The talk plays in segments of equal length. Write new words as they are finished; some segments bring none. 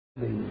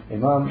The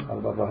Imam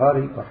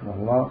Al-Barbahari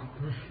rahimahullah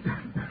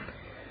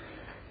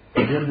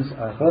begins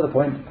a further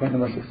point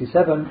number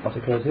 67, what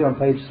occurs here on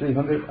page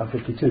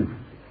 352.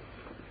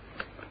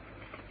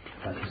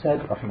 As he said,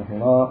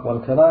 rahimahullah,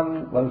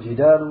 وَالْكَلَامُ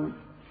وَالْجِدَالُ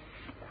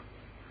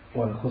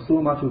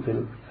وَالْخُصُومَةُ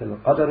فِي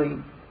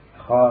الْقَدْرِ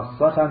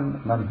خاصة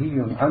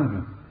منهي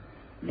عنه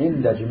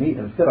عند جميع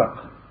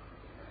الفرق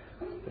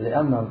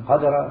لأن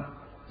القدر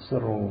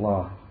سر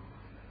الله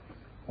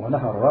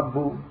ونهى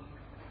الرب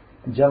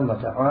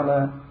جل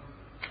تعالى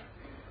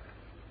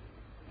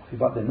في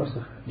بعض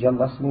النسخ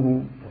جل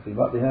اسمه وفي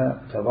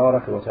بعضها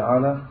تبارك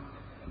وتعالى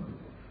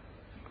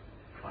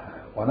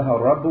ونهى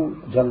الرب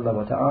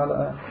جل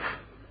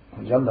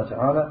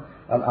تعالى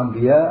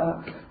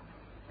الأنبياء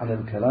عن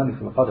الكلام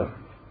في القدر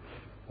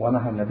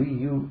ونهى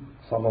النبي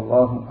صلى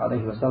الله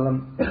عليه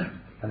وسلم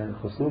عن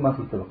الخصومة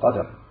في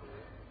القدر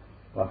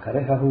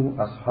وكرهه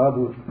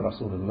أصحاب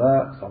رسول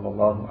الله صلى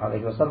الله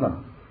عليه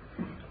وسلم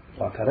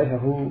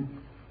وكرهه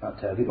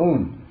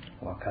التابعون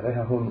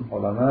وكرهه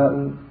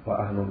العلماء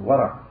وأهل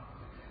الورع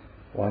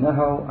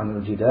ونهوا عن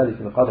الجدال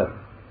في القدر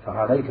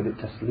فعليك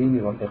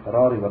بالتسليم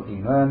والإقرار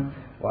والإيمان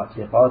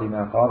واعتقاد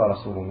ما قال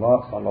رسول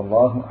الله صلى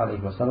الله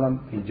عليه وسلم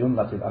في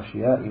جملة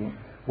الأشياء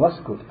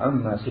واسكت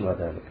عما سوى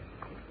ذلك.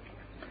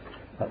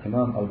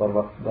 Imam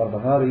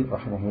Al-Barbahari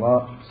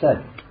rahimahullah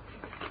said,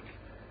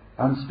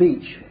 and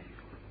speech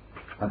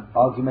and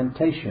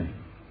argumentation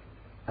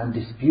and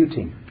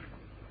disputing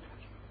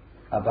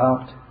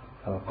about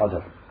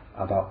Al-Qadr,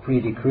 about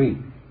pre-decree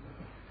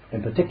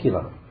in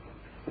particular,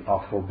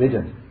 are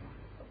forbidden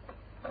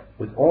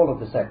with all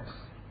of the sects,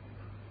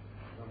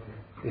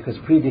 because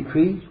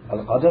pre-decree,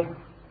 Al-Qadr,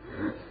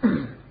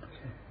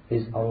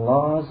 is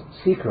Allah's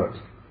secret,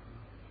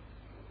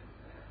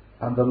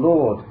 and the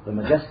Lord, the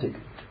Majestic,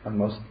 the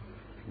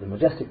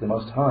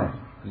Most High,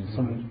 in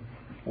some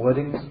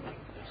wordings,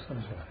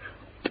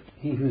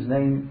 He whose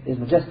name is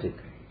Majestic,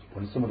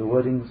 or in some of the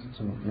wordings,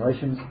 some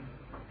narrations,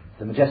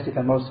 the Majestic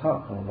and Most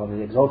High, or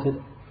the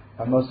Exalted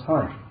and Most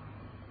High.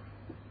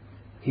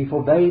 He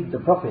forbade the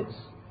prophets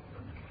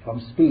from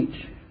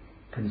speech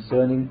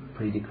concerning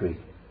pre-decree.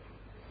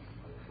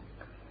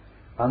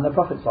 And the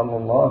Prophet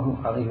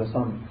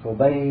ﷺ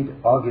forbade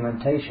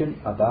argumentation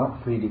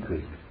about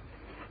pre-decree.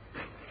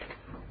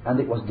 And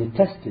it was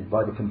detested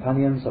by the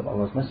companions of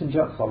Allah's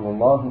Messenger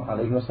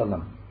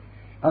ﷺ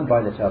and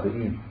by the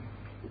Tabi'een.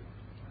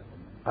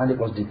 And it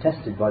was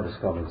detested by the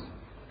scholars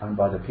and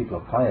by the people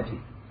of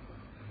piety.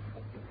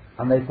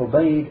 And they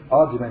forbade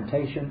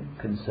argumentation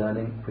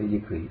concerning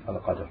pre-decree,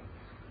 Al-Qadr.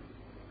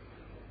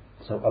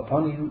 So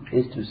upon you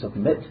is to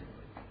submit,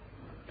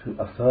 to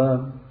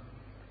affirm,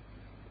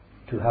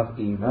 to have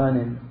Iman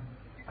in,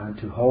 and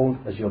to hold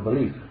as your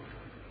belief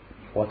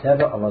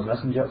whatever Allah's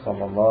Messenger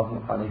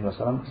sallallahu alaihi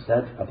wasallam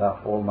said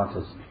about all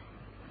matters,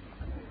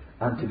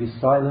 and to be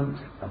silent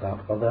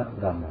about other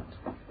than that.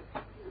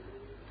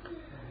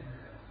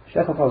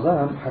 Shaykh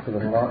al-Fawzan,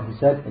 hafidhahullah, he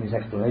said in his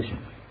explanation,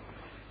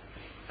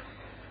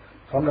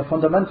 from the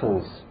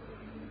fundamentals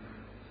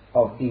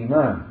of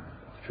Iman,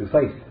 of true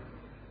faith,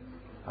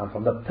 and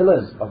from the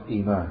pillars of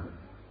Iman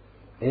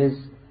is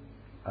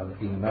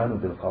al-Iman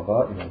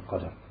bil-Qada'i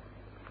wal-Qadr,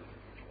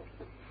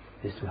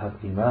 is to have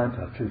Iman, to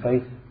have true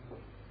faith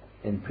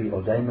in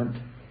preordainment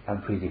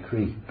and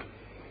pre-decree.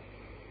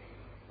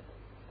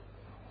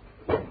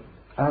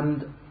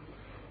 And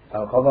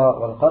Al-Qadha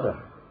wal-Qadr,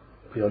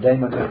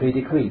 preordainment and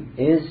pre-decree,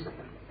 is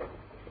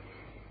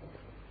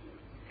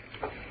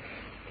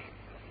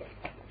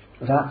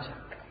that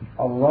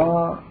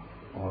Allah,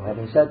 or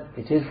having said,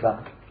 it is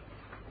that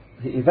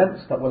the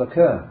events that will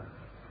occur,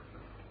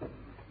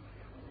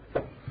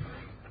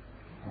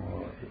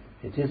 or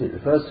it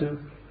refers to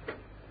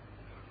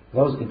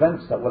those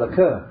events that will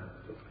occur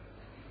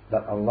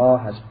that Allah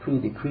has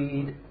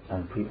pre-decreed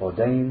and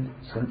preordained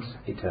since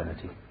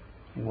eternity.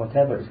 And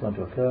whatever is going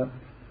to occur,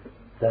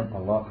 then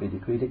Allah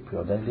pre-decreed it,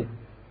 preordained it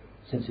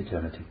since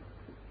eternity.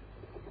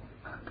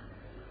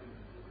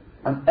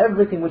 And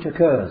everything which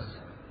occurs,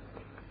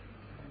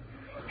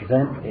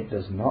 then it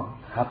does not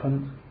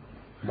happen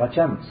by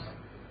chance,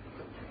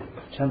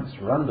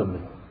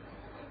 randomly.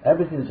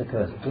 Everything that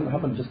occurs, it doesn't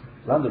happen just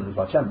randomly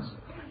by chance,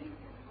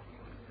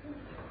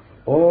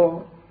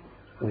 or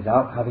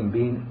without having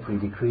been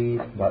pre-decreed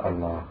by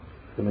Allah,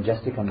 the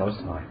Majestic and Most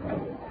High.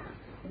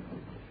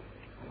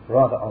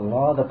 Rather,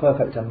 Allah, the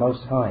Perfect and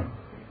Most High,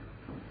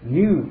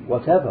 knew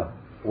whatever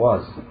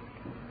was,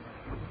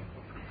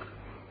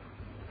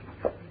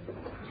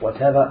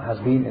 whatever has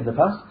been in the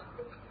past,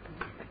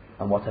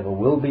 and whatever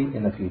will be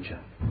in the future.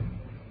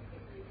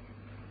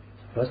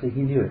 Firstly,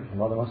 He knew it.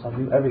 Allah the Most High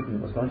knew everything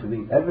that was going to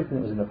be, everything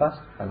that was in the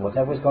past, and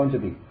whatever was going to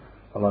be.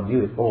 Allah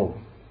knew it all.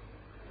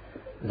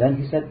 Then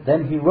He said,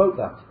 then He wrote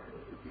that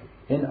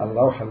in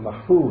Al-Lawh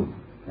al-Mahfuz,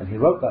 and He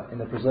wrote that in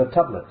the preserved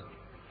tablet.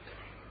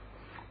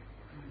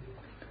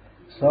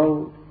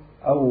 So,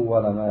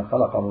 أول ما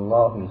خلق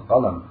الله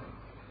القلم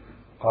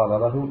قال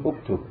له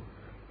اكتب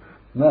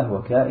ما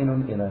هو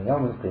كائن إلى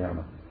يوم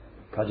القيامة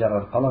فجر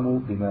القلم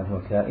بما هو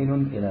كائن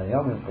إلى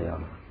يوم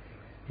القيامة.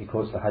 He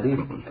quotes the hadith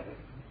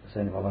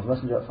saying of Allah's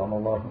Messenger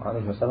sallallahu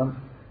alayhi wasallam,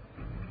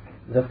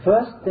 the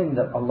first thing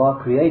that Allah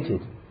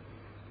created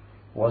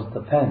was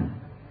the pen.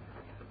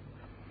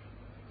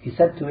 He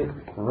said to it,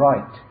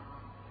 write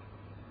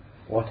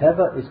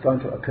whatever is going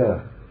to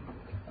occur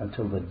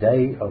until the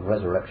day of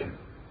resurrection.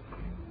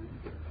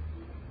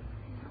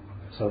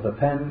 So the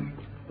pen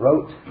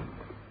wrote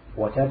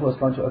whatever was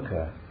going to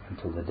occur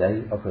until the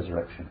day of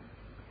resurrection.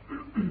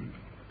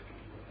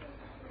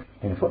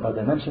 In a footnote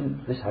they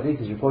mention this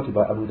hadith is reported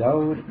by Abu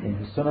Dawud in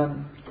his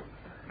Sunan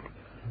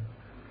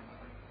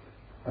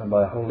and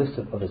by a whole list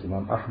of others,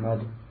 Imam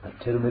Ahmad,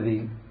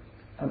 At-Tirmidhi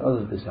and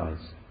others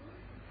besides.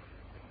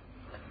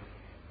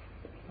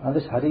 And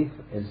this hadith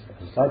is,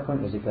 as a side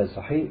point, was declared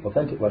Sahih,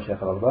 authentic by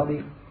Shaykh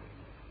Al-Albani,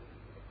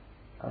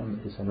 and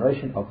it's a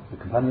narration of the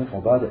companion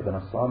Ubadah ibn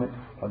as-Samit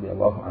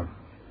radiyallahu anhu.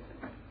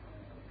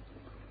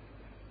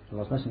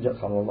 Allah's Messenger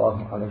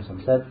sallallahu alayhi wa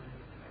sallam said,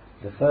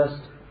 the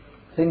first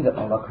thing that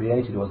Allah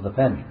created was the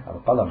pen,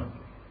 Al-Qalam.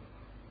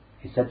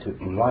 He said to it,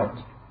 write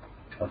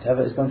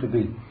whatever is going to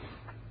be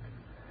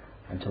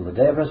until the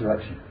day of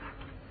resurrection.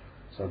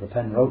 So the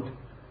pen wrote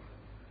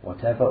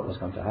whatever was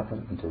going to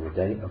happen until the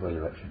day of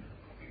resurrection.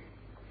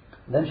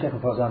 Then Shaykh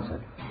Al-Fawzan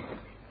said,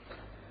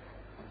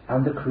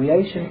 and the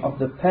creation of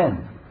the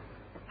pen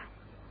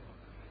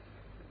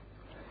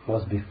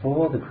was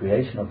before the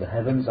creation of the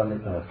heavens and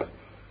the earth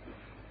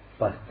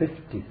by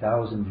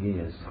 50,000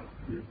 years.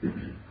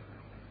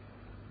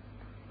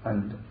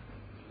 And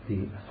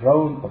the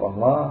throne of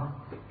Allah,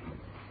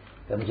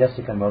 the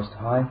Majestic and Most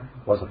High,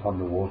 was upon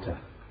the water.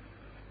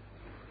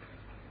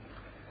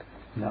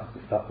 Now,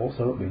 that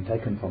also being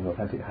taken from the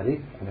authentic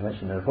hadith, and I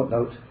mentioned in a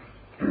footnote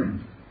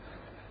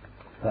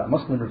that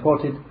Muslim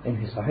reported in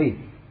his Sahih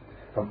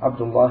from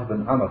Abdullah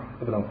ibn Amr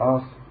ibn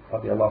al-As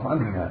radiyallahu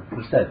anhu,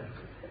 who said,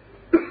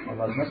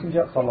 Allah's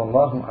Messenger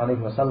sallallahu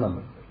alayhi wa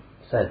sallam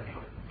said,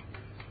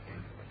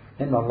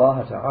 إن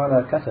الله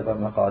تعالى كتب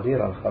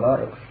مقادير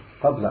الخلائق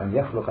قبل أن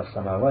يخلق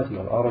السماوات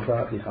والأرض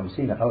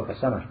ب50,000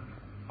 سنة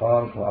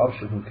قال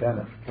وعرشه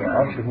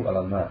على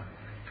الماء.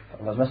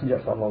 Allah's Messenger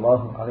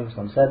sallallahu alayhi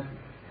wa sallam said,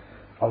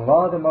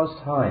 Allah the Most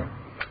High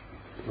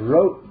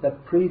wrote the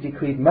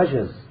pre-decreed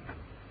measures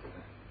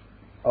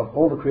of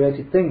all the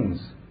created things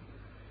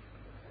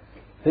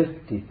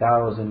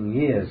 50,000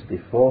 years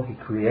before He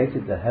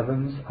created the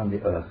heavens and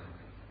the earth.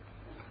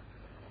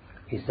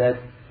 He said,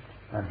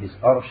 and His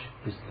arsh,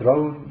 His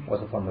throne,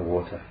 was upon the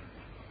water.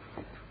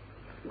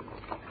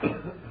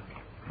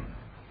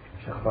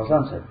 Shaykh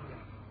Fawzan said,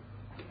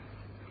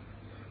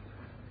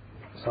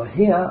 so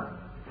here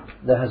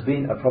there has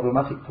been a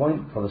problematic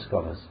point for the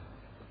scholars.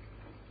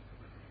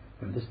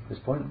 And this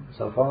point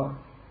so far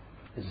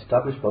is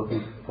established, both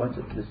these points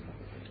is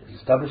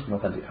established in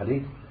authentic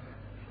hadith,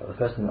 that the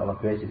first thing that Allah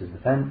created is the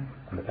pen,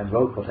 and the pen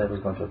wrote whatever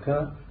is going to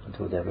occur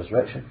until the day of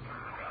resurrection.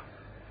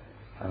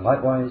 And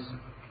likewise,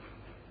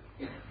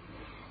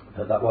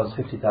 that was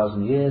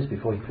 50,000 years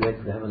before He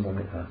created the heavens and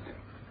the earth.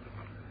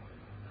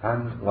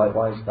 And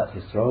likewise, that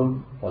His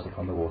throne was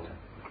upon the water.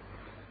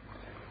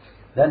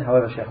 Then,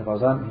 however, Shaykh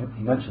Al-Fawzan,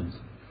 he mentions,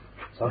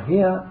 so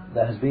here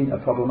there has been a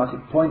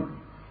problematic point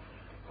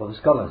for the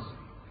scholars.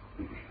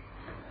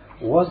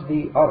 Was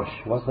the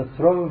arsh, was the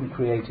throne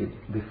created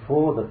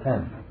before the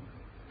pen?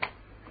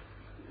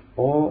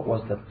 Or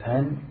was the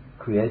pen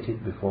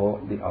created before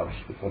the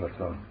arsh, before the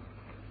throne?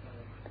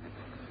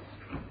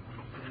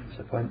 It's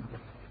a point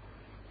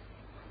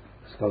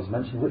scholars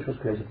mention which was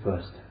created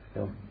first.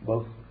 They were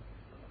both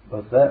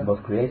there and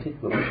both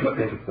created, but which was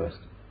created first?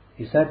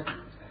 He said,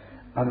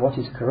 and what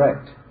is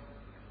correct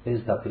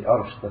is that the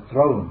arsh, the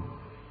throne,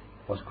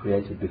 was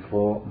created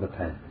before the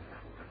pen.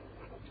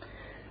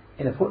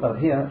 In a footnote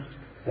here,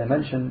 they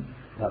mention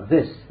that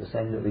this, the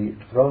saying that the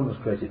throne was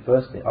created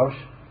first, the arsh,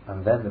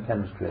 and then the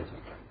pen was created.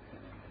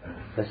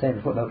 They say in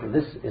the footnote that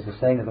this is the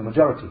saying of the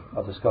majority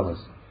of the scholars.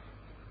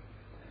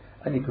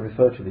 And you can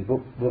refer to the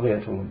book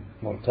Bughiyatul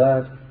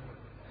Murtad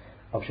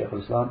of Shaykh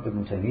al-Islam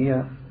Ibn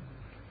Taymiyyah,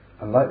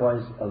 and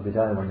likewise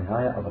Al-Bidayah wa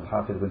Nihaya of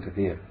Al-Hafidh ibn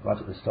Kathir, right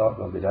at the start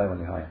of Al-Bidayah wa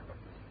Nihaya.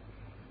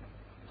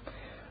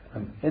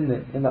 And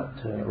in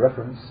that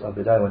reference,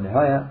 Al-Bidayah wa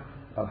Nihaya,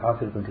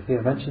 Al-Hafidh ibn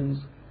Kathir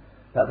mentions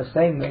that the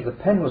saying that the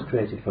pen was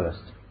created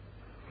first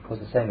was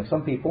the saying of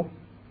some people,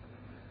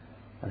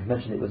 and he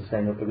mentioned it was the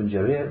saying of Ibn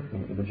Jarir,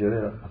 Ibn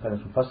Jarir, a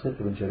famous Mufassir,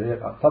 Ibn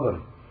Jarir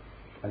al-Tabari,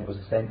 and it was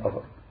the saying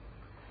of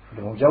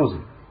Ibn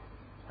al-Jawzi,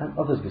 and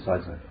others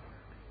besides them.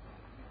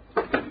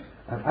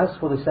 And as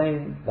for the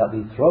saying that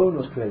the throne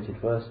was created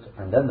first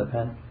and then the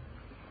pen,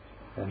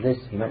 then this,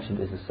 he mentioned,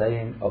 is the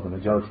saying of the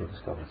majority of the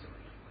scholars.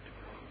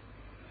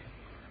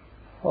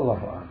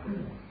 Allahu A'lam.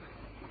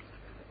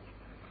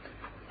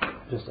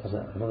 Just as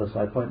another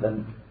side point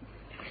then,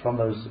 from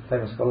those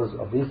famous scholars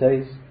of these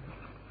days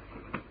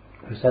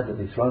who said that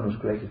the throne was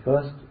created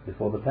first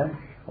before the pen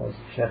was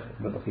Shaykh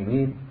Ibn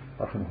Uthaymeen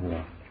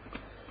rahimahullah.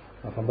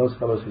 And from those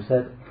scholars who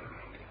said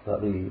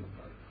that the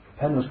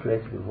pen was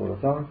created before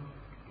the throne,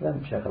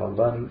 then Shaykh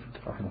Al-Albani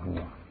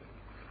rahimahullah.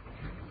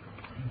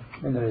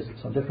 And there is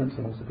some difference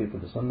amongst the people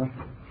of the Sunnah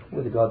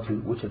with regard to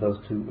which of those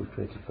two was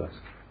created first.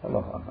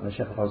 Allah. And the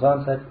Shaykh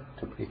al-Fawzan said,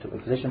 he took a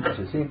position, as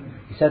you've seen,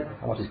 he said,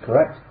 and what is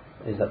correct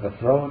is that the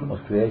throne was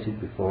created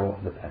before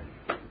the pen.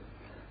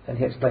 Then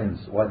he explains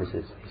why this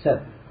is. He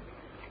said,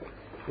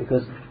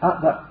 because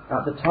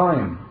at the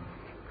time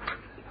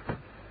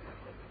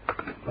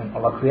when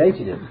Allah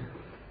created it,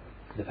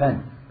 the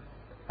pen,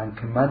 and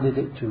commanded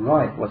it to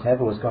write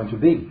whatever was going to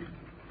be,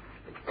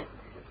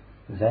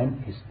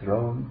 then his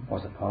throne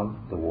was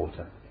upon the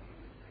water.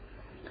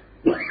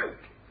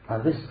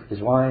 And this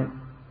is why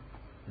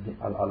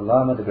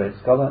Al-Allama, the great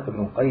scholar, Ibn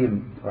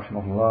al-Qayyim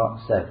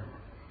rahimahullah said,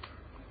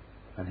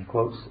 and he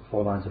quotes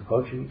 4 lines of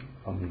poetry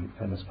from the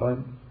famous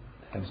poem,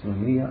 the famous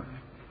Nuniyya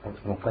of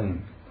Ibn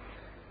al-Qayyim.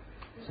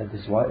 He said,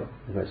 this is why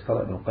the great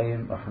scholar Ibn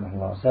al-Qayyim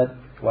rahimahullah said,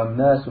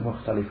 وَالنَّاسُ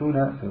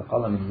مُخْتَلِفُونَ فِي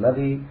الْقَلَمِ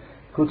الَّذِي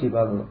كُتِبَ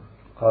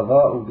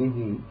الْقَضَاءُ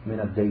بِهِ مِنَ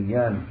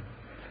الدَّيَّانِ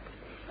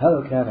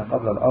هل كان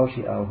قبل العرش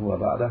أو هو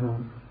بعده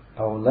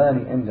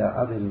قولان عند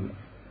أبي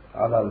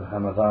على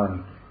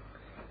الهمذان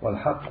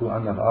والحق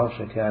أن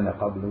العرش كان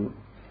قبل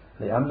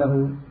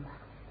لأنه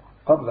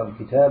قبل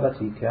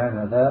الكتابة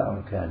كان ذا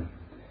أو كان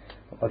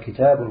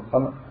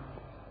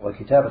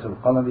وكتابة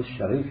القلم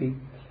الشريف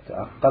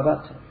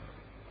تأقبت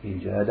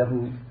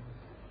إيجاده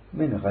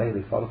من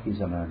غير فرق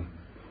زمان.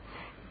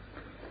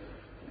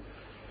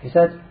 He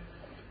said,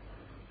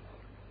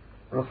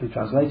 roughly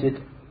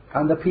translated,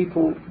 and the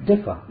people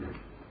differ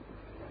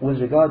with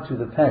regard to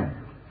the pen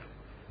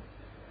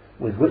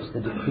with which the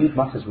decreed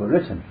matters were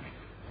written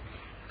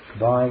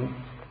by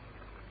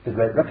the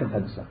great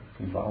recompenser,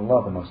 by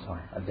Allah the Most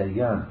High,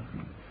 Ad-Dayyan.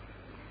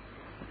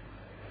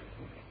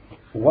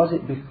 Was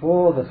it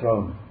before the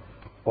throne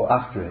or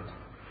after it?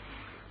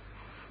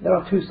 There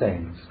are 2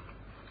 sayings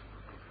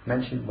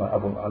mentioned by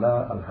Abu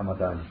Ala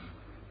al-Hamadani,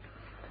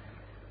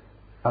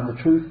 and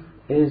the truth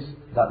is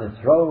that the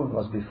throne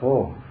was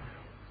before,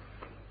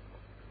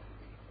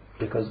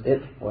 because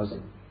it was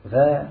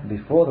there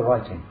before the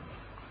writing.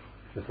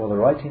 Before the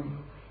writing,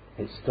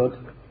 it stood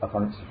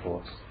upon its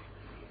supports.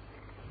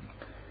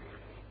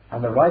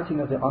 And the writing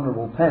of the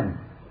honourable pen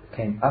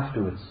came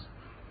afterwards,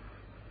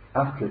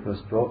 after it was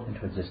brought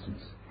into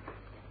existence,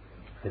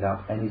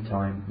 without any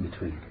time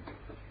between.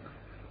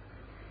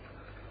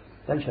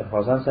 Then Shaykh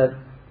Fawzan said,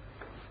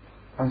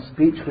 and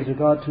speech with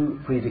regard to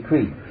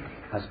pre-decree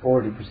has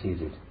already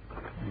proceeded.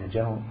 In a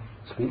general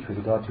speech with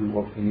regard to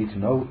what we need to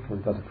know with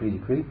regard to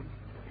pre-decree,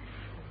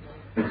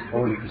 it's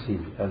already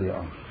proceeded earlier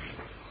on.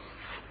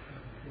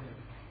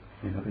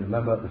 You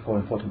remember the 4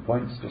 important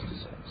points, just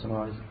to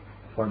summarise,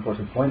 the 4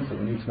 important points that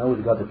we need to know with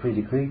regard to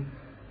pre-decree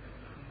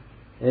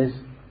is,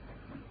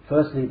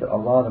 firstly, that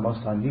Allah the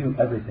Most High knew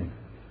everything.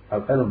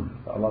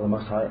 Al-Ilm, that Allah the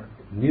Most High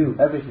knew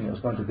everything that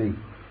was going to be,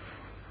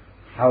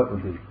 how it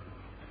would be,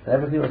 and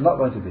everything that was not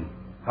going to be,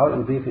 how it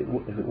would be if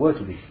it were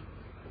to be.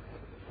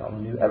 That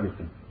Allah knew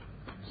everything.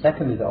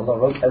 Secondly, that Allah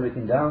wrote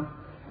everything down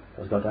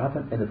that was going to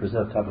happen in the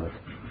preserved tablet.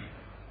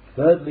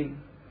 Thirdly,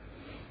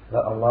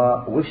 that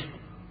Allah wished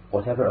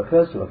whatever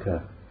occurs to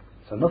occur.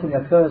 So nothing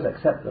occurs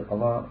except that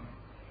Allah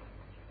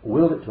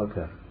willed it to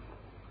occur.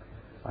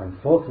 And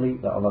fourthly,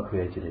 that Allah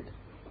created it.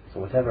 So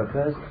whatever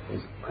occurs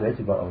is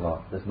created by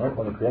Allah. There's no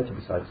other creator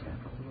besides Him.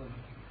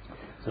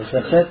 So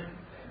Shaykh said,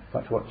 in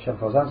fact what Shaykh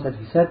Fawzan said,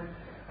 he said,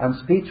 and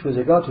speech with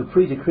regard to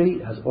pre-decree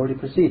has already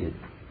proceeded.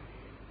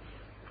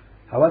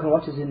 However,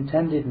 what is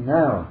intended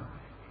now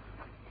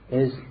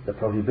is the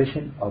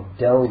prohibition of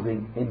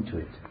delving into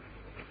it.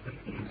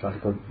 He's trying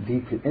to go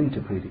deeply into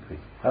pre-decree.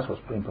 That's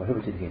what's being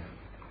prohibited here.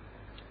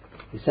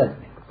 He said,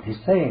 he's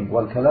saying,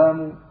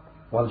 وَالْكَلَامُ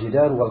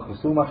وَالْجِدَالُ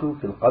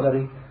وَالْخُصُومَةُ فِي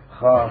الْقَدَرِ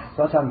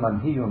خَاصَّةً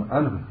مَنْهِيٌ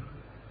عَنْهُ.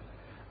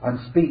 And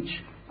speech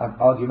and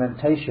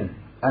argumentation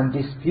and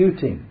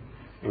disputing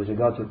with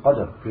regard to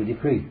qadr,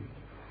 pre-decree,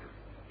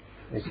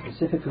 is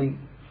specifically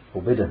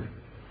forbidden.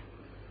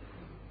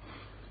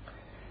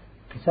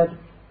 He said,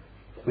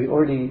 we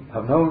already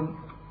have known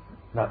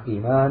that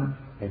Iman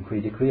in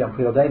pre-decree and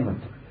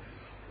preordainment,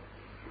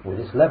 with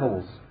its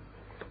levels,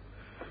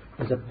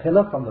 is a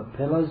pillar from the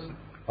pillars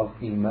of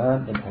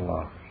Iman in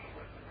Allah,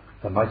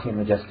 the Mighty and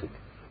Majestic.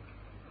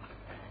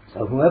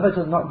 So whoever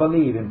does not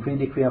believe in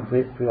pre-decree and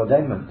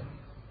preordainment,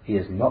 he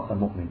is not a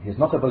mu'min, he is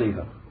not a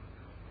believer,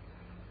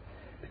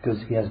 because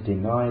he has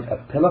denied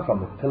a pillar from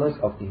the pillars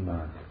of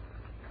Iman.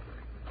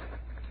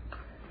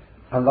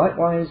 And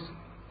likewise,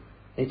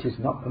 it is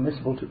not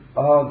permissible to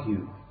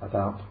argue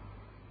about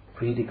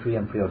pre-decree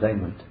and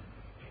preordainment,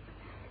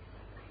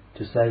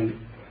 to say,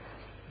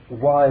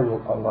 why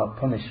will Allah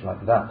punish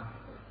like that?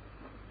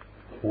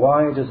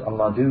 Why does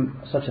Allah do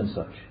such and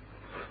such?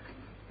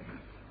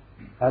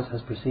 As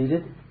has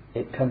preceded,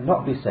 it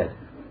cannot be said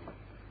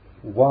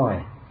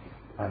why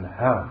and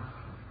how.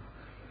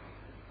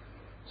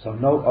 So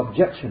no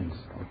objections.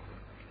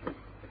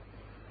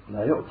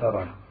 No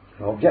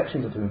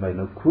objections are to be made,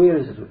 no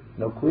queries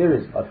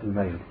are to be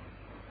made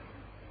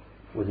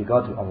with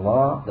regard to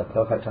Allah, the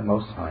Perfect and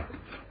Most High.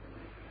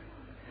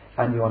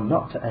 And you are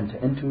not to enter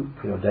into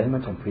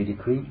preordainment and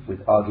pre-decree with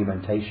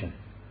argumentation,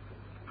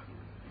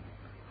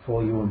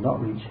 for you will not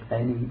reach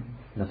any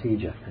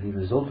natija, any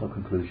result or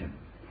conclusion.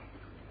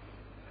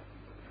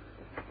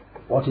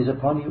 What is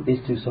upon you is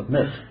to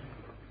submit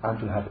and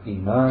to have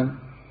Iman,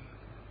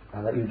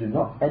 and that you do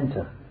not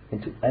enter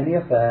into any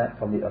affair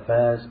from the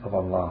affairs of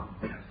Allah.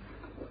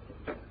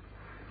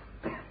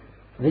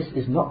 This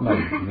is not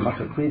known in the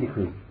matter of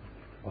pre-decree,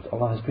 what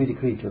Allah has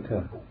pre-decreed to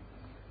occur.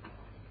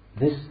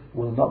 This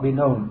will not be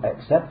known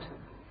except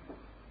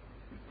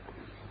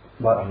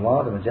by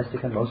Allah, the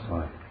Majestic and Most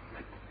High.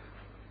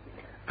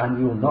 And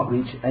you will not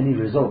reach any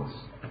results.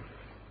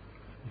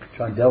 If you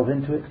try and delve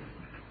into it,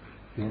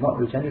 you will not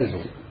reach any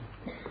result.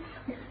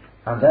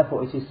 And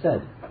therefore it is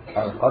said,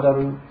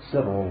 Al-Qadr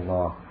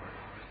sirrullah.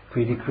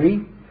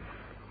 Pre-decree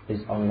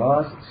is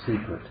Allah's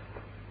secret.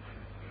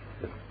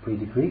 The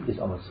pre-decree is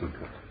Allah's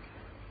secret.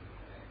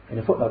 In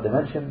a footnote they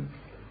mention,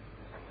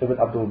 Ibn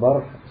Abdul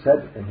Barr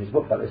said in his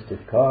book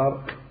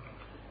Al-Istithkar,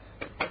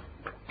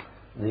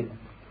 the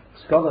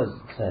scholars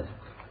said,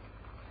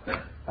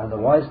 and the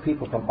wise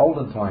people from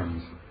olden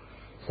times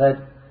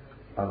said,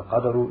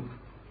 Al-Qadr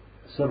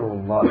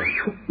sirrullah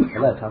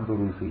la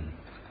tanzuru fihi.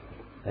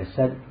 They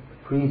said,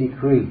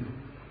 pre-decree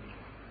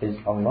is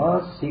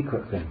Allah's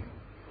secret thing,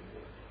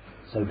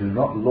 so do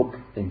not look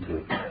into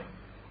it.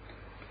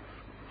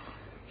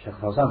 Shaykh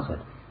Fawzan said,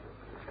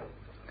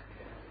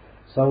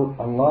 so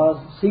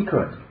Allah's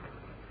secret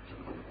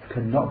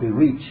cannot be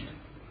reached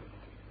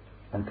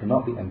and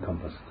cannot be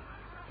encompassed.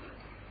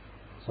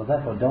 So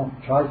therefore don't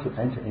try to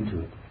enter into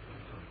it.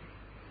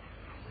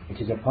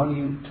 It is upon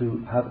you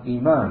to have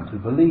Iman, to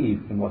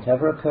believe in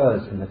whatever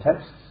occurs in the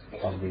texts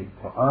of the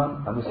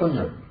Quran and the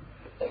Sunnah,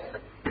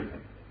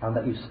 and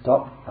that you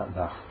stop at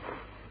that.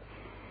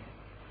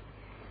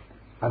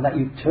 And that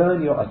you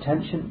turn your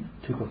attention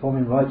to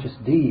performing righteous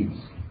deeds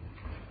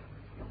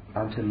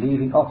and to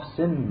leaving off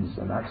sins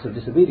and acts of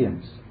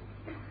disobedience.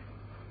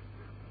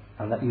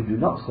 And that you do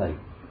not say,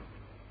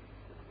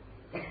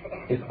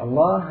 if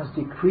Allah has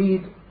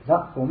decreed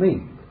that for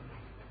me,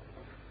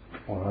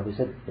 or rather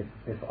said,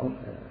 if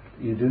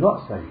you do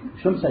not say, you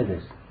shouldn't say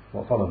this,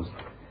 what follows,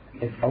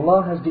 if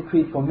Allah has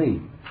decreed for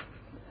me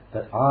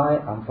that I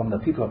am from the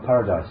people of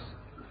paradise,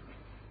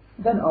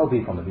 then I'll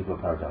be from the people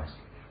of paradise,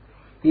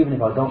 even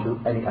if I don't do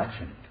any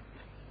action.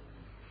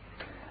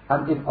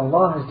 And if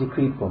Allah has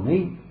decreed for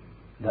me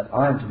that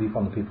I am to be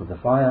from the people of the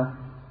fire,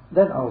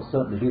 then I will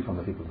certainly be from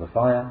the people of the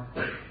fire.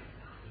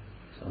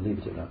 So I'll leave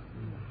it at that.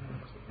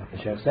 Like the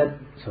Shaykh said,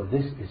 so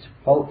this is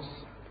false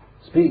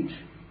speech.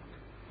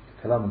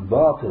 Kalam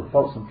batil,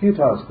 false and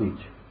futile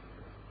speech.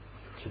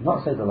 Should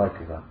not say the like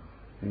of that.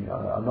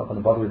 I'm not going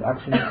to bother with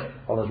actions.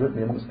 Allah has written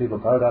me amongst the people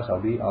of paradise,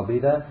 I'll be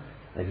there.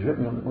 If He's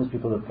written me amongst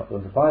people of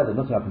the fire, there's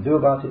nothing I can do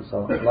about it,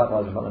 so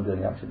likewise I'm not going to do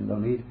any action, no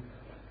need.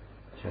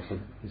 Shaykh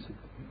said,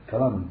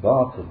 Kalam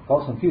batil,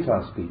 false and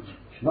futile speech.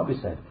 Should not be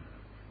said.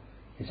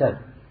 He said,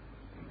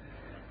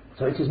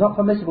 so it is not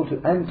permissible to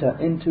enter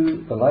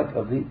into the like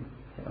of the,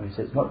 he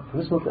said it's not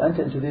permissible to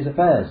enter into these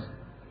affairs,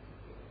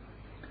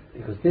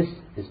 because this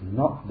is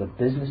not the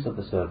business of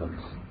the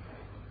servants.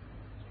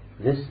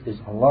 This is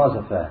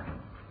Allah's affair.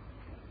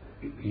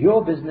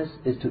 Your business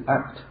is to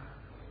act.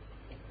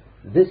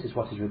 This is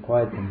what is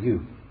required from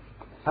you.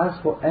 As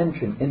for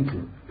entering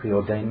into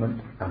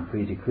preordainment and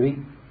pre-decree,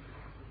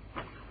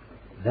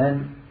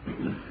 then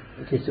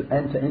it is to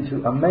enter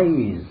into a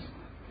maze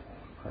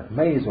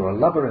or a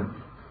labyrinth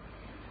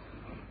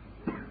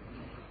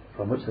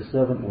from which the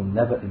servant will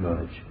never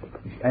emerge.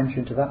 If you enter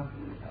into that,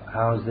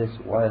 how is this?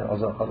 Why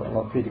has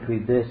Allah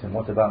pre-decreed this? And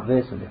what about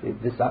this? And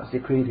if that's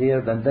decreed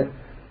here, then that.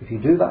 If you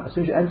do that, as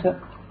soon as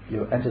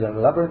you enter a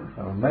labyrinth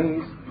or a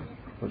maze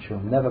which you'll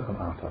never come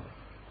out of.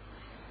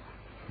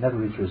 Never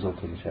reach a result,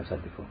 as the Shaykh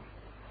said before.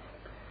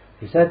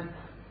 He said,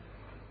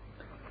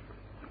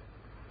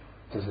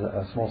 there's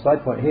a small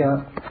side point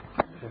here.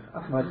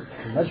 Ahmad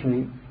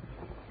al-Najmi,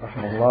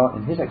 rahimahullah,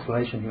 in his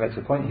explanation, he makes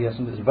a point here,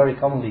 something that's very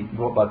commonly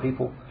brought by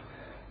people,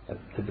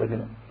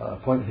 a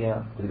point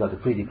here with regard to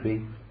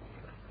pre-decree,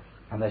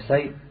 and they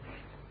say,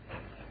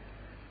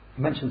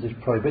 he mentions this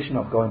prohibition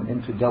of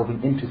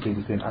delving into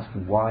pre-decree and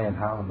asking why and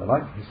how and the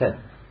like. He said,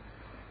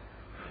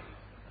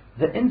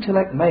 the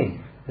intellect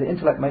may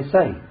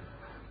say,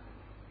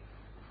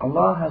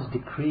 Allah has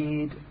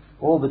decreed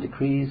all the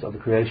decrees of the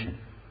creation,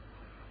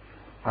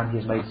 and He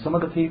has made some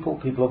of the people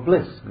of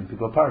bliss,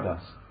 people of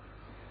paradise,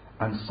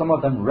 and some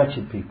of them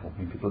wretched people,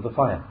 people of the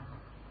fire.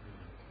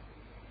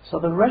 So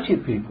the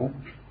wretched people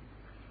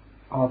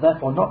are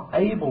therefore not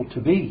able to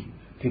be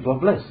people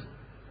of bliss.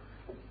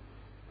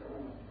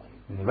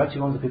 And the wretched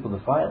ones, the people of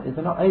the fire,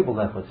 they're not able,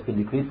 therefore, it's been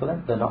decreed for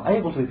them, they're not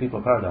able to be people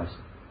of paradise.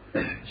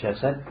 The Shaykh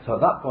said, so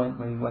at that point,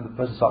 when the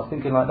person starts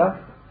thinking like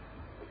that,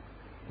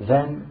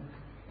 then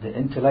the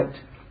intellect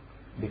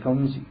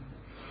becomes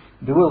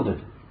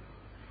bewildered.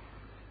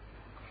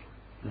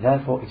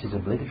 Therefore, it is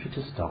obligatory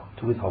to stop,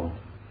 to withhold,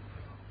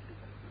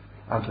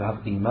 and to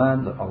have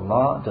Iman that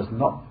Allah does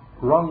not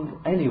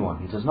wrong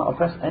anyone, He does not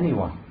oppress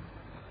anyone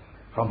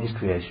from His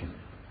creation,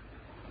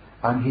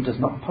 and He does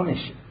not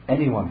punish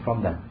anyone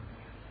from them,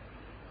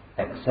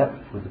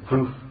 except with the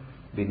proof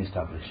being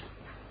established.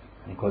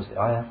 And he quotes the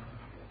ayah,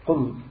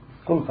 قُلْ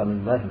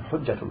فَلِلَّهِ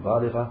الْحُجَّةُ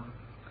الْبَالِغَةُ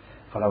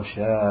فَلَوْ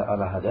شَاءَ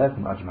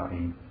لَهَدَاكُمْ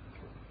أَجْمَعِينَ.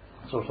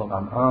 Surah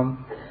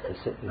Al-An'am, the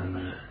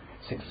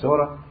 6th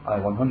Surah,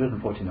 Ayah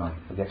 149,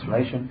 with the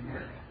explanation.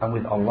 And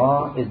with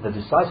Allah is the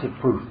decisive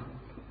proof.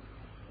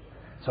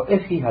 So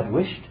if He had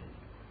wished,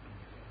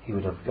 He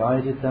would have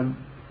guided them,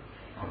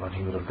 or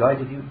He would have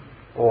guided you,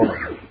 all of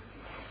you.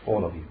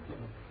 All of you.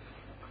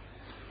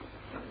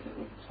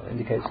 So it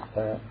indicates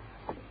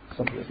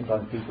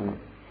sometimes people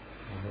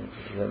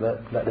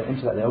let their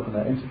intellect, they open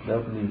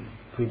the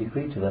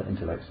pre-decree to their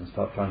intellects and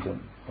start trying to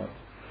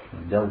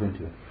delve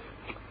into it.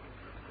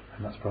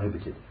 And that's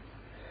prohibited.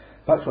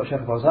 Back to what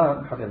Shaykh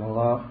Fawzan,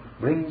 Hafidhullah,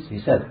 brings, he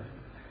said,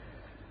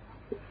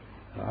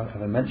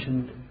 having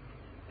mentioned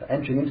that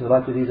entering into the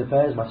life of these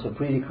affairs, matters of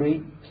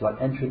pre-decree, it's like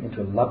entering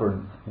into a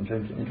labyrinth,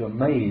 into a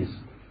maze.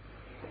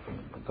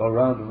 You go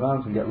round and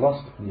round and get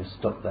lost and you're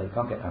stuck there, you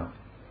can't get out.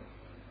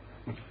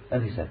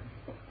 And he said,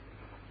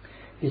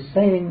 he's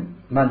saying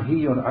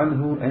منهي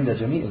عنه عند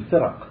جميع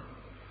الفرق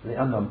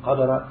لأن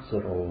القدر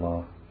سر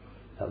الله,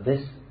 that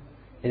this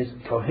is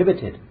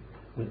prohibited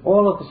with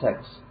all of the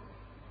sects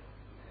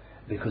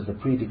because the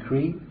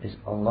pre-decree is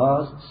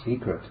Allah's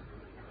secret.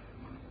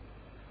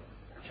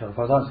 Shaykh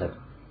Fawzan said,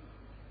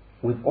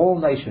 with all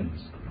nations,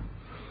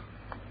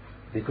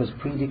 because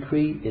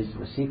pre-decree is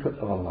the secret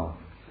of Allah,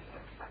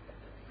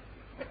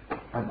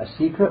 and a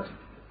secret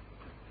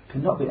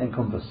cannot be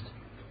encompassed.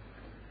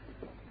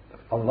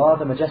 Allah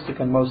the Majestic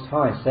and Most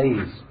High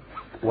says,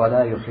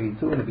 وَلَا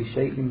يُحِيطُونَ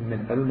بِشَيْءٍ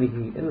مِّنْ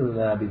عِلْمِهِ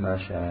إِلَّا بِمَا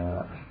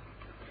شَاءَ.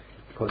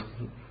 Because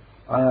the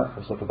ayah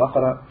of Surah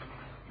Al-Baqarah,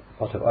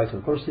 part of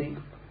Ayatul Kursi,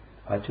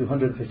 ayah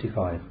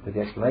 255, with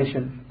the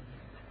explanation,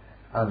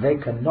 and they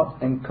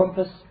cannot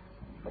encompass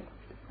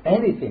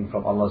anything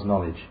from Allah's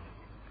knowledge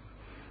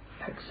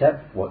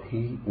except what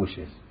He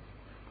wishes.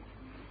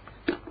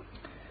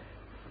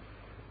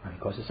 And of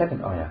course the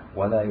second ayah,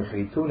 وَلَا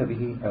يُحِيطُونَ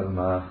بِهِ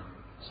عِلْمًا,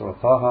 Surah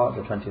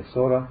Taha, the 20th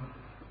Surah,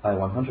 ayah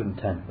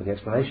 110, with the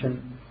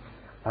explanation,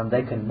 and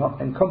they cannot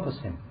encompass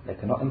Him, they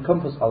cannot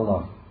encompass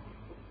Allah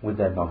with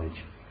their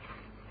knowledge.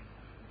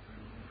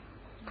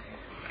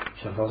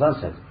 Shaykh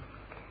Fawzan said,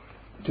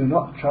 do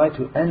not try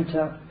to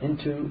enter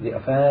into the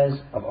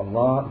affairs of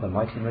Allah the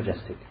Mighty and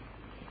Majestic.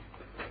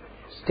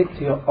 Stick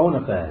to your own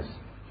affairs.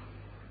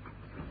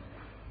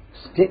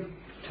 Stick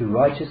to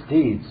righteous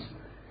deeds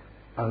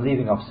and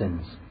leaving off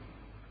sins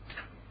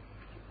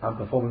and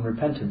performing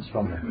repentance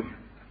from them.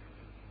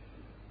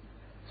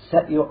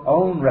 Set your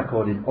own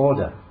record in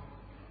order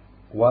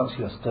whilst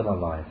you are still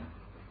alive.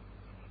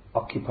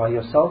 Occupy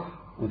yourself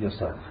with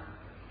yourself.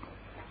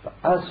 But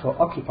as for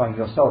occupying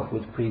yourself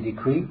with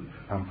pre-decree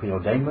and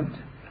preordainment,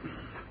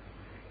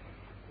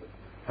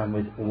 and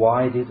with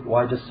why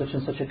does such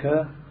and such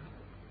occur,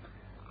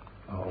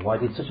 or why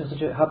did such and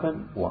such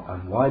happen,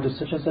 and why does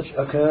such and such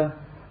occur,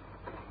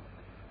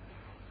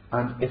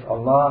 and if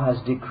Allah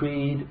has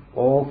decreed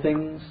all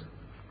things,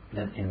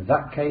 then in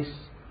that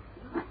case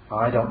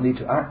I don't need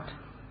to act.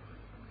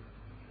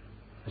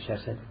 The Shaykh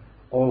said,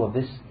 all of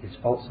this is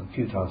false and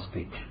futile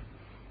speech.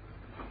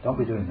 Don't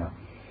be doing that.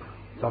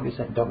 Don't be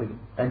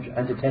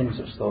entertaining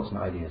such thoughts and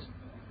ideas.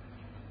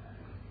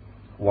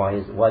 Why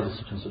does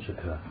such and such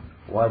occur?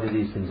 Why do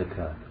these things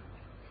occur?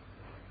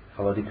 If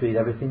Allah decreed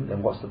everything,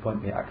 then what's the point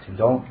of me acting?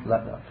 Don't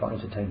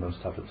entertain those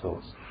type of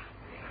thoughts.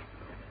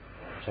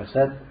 Shaykh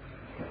said,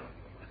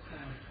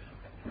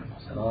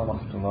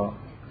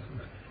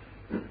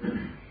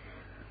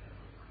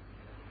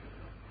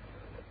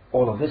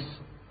 all of this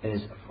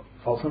is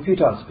false and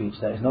futile speech.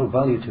 There is no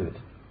value to it.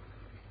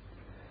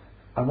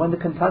 And when the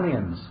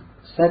companions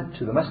said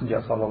to the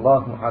Messenger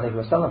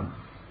ﷺ,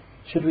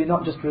 should we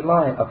not just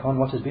rely upon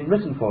what has been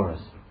written for us,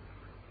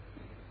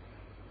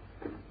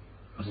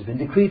 what has been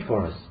decreed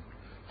for us?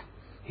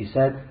 He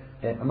said,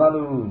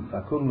 اعملوا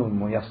فكل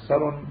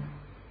ميسر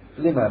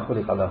لما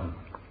خلق له.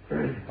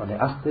 When they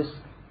asked this,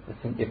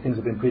 if things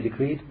have been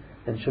pre-decreed,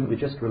 then shouldn't we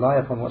just rely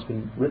upon what's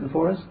been written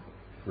for us?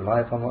 Rely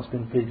upon what's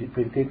been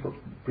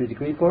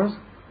pre-decreed for us?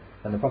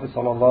 And the Prophet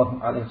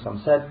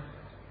ﷺ said,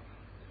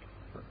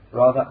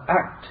 rather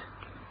act,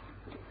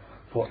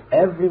 for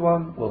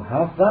everyone will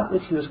have that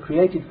which he was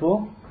created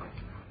for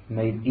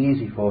made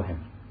easy for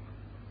him.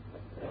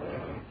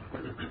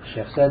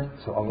 Shaykh said,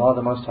 so Allah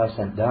the Most High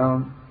sent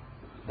down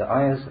the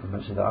ayahs, and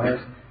mentioned the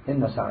ayahs,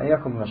 إن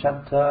سعيكم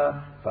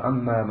لشتى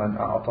فأما من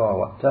أعطى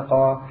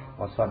واتقى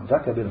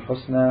وصدق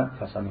بالحسنى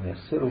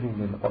فسنيسره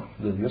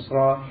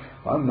لليسرى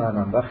وأما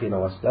من بخل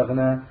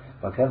واستغنى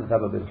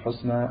وكذب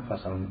بالحسنى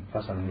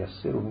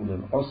فسنيسره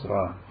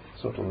للعسرى.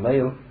 Surah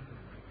Al-Layl,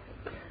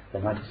 the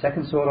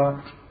 92nd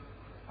Surah,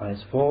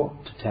 ayahs 4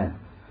 to 10,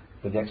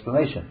 with the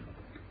explanation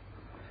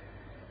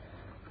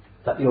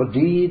that your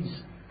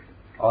deeds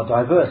are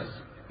diverse.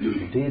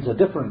 Your deeds are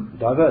different,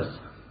 diverse.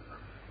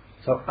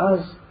 So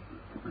as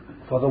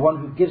for the one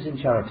who gives in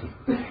charity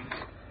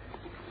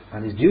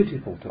and is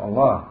dutiful to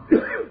Allah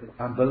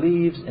and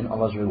believes in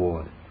Allah's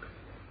reward,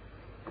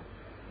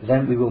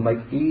 then we will make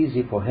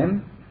easy for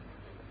him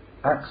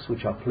acts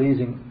which are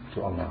pleasing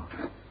to Allah.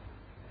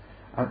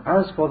 And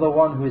as for the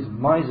one who is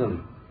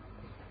miserly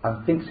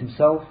and thinks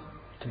himself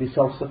to be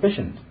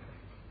self-sufficient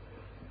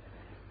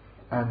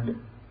and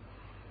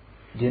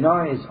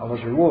denies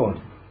Allah's reward,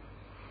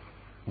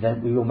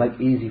 then we will make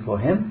easy for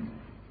him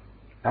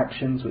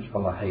actions which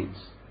Allah hates.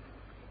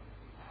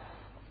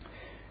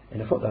 In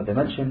the footnote they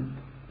mention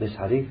this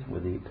hadith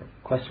with the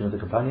question of the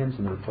companions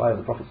and the reply of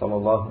the Prophet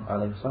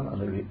ﷺ,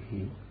 and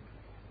he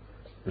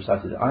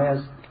recited the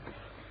ayahs.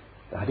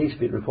 The hadith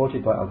be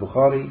reported by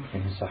Al-Bukhari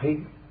in his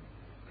Sahih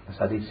as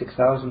hadith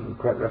 6000, the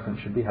correct reference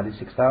should be hadith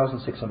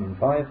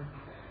 6605,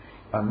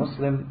 and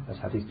Muslim as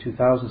hadith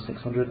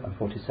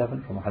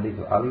 2647 from the hadith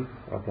of Ali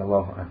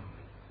radiallahu anhu.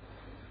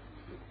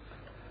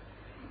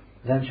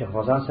 Then Shaykh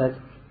Fawzan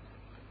said,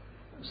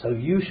 so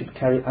you should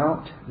carry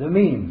out the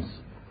means.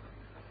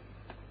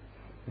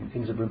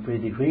 Things have been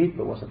pre-decreed,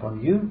 but what's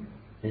upon you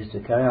is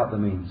to carry out the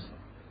means.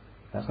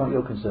 That's not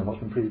your concern. What's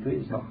been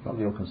pre-decreed is not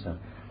your concern.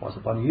 What's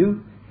upon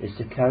you is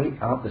to carry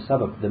out the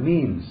sabab, the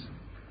means,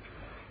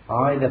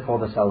 either for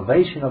the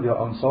salvation of your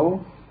own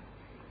soul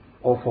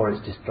or for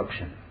its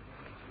destruction.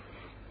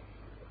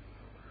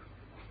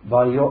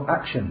 By your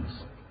actions,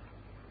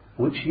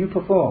 which you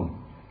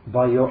perform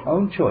by your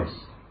own choice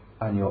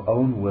and your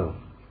own will.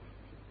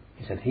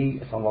 He said, he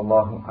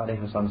sallallahu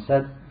alayhi wa sallam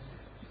said,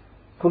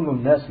 كل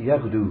الناس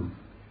يغدو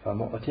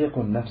فمؤتيق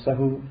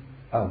نفسه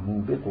أو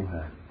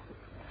موبقها.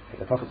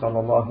 The Prophet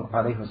sallallahu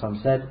alayhi wa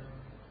sallam said,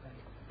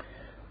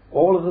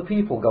 all of the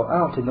people go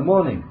out in the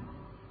morning,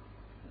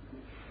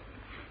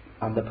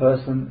 and the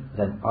person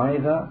then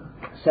either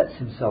sets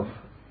himself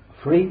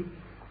free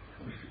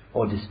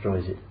or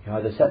destroys it. He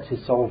either sets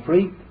his soul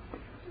free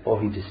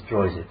or he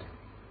destroys it.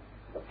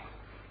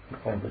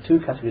 Or the two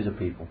categories of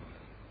people,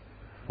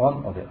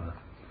 one or the other.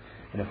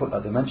 In a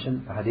footnote they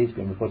mention a hadith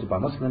being reported by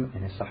Muslim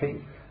in his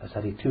Sahih as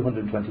hadith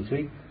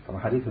 223 from a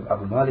hadith of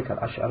Abu Malik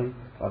al-Ash'ari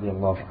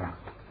radiallahu anhu.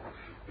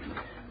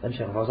 Then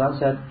Shaykh Fawzan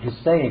said, his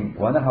saying,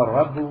 وَنَهَى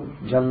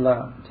الرَّبُّ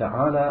جَلَّ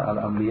تَعَالَى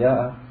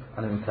الْأَنْبِيَاءَ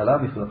عَنِ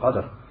الْكَلَامِ فِي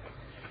الْقَدْرِ.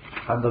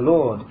 And the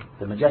Lord,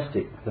 the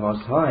Majestic, the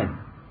Most High,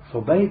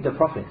 forbade the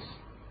prophets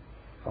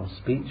from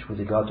speech with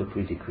regard to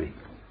pre-decree.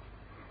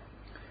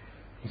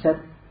 He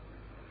said,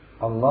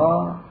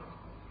 Allah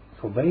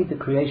forbade the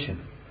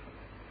creation,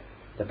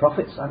 the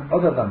prophets and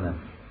other than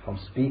them, from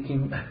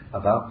speaking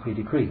about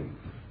pre-decree.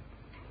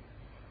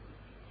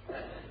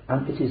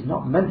 And it is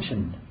not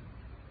mentioned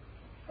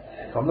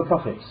from the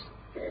prophets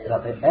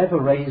that they ever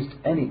raised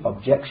any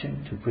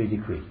objection to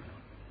pre-decree,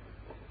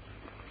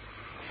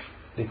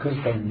 because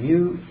they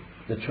knew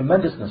the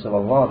tremendousness of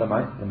Allah,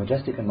 the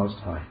Majestic and Most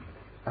High,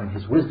 and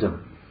His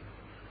wisdom,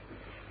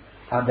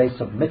 and they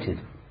submitted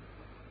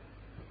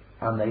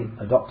and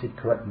they adopted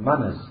correct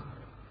manners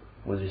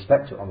with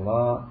respect to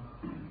Allah,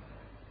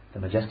 the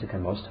Majestic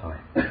and Most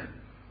High.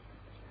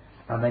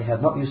 And they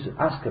had not used to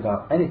ask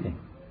about anything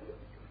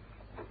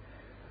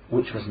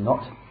which was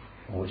not,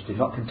 or which did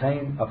not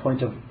contain a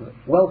point of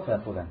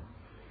welfare for them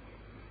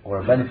or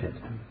a benefit.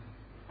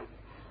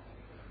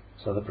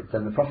 So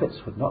then the prophets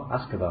would not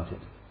ask about it.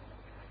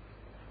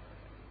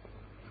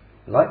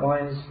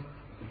 Likewise,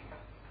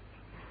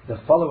 the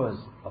followers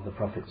of the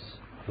prophets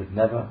would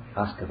never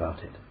ask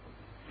about it.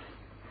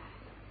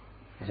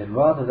 He said,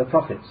 rather the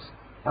prophets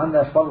and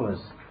their followers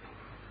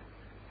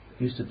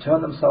used to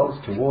turn themselves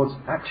towards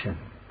action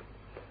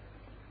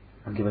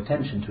and give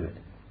attention to it.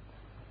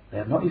 They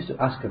have not used to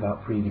ask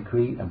about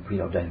pre-decree and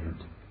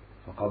preordainment,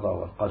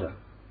 Al-Qadr,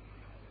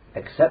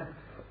 except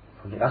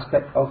from the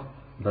aspect of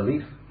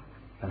belief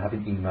and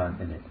having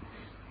Iman in it.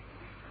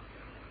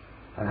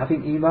 And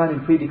having Iman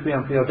in pre-decree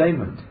and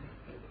preordainment,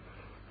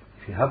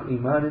 if you have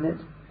Iman in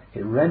it,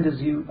 it renders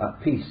you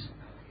at peace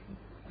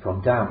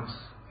from doubts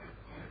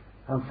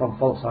and from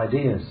false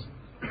ideas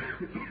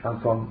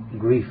and from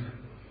grief.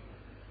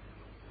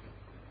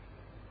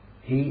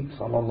 He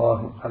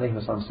sallallahu alayhi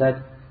wa sallam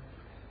said,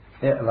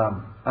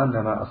 اعلم أن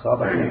ما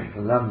أصابك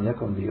لم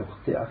يكن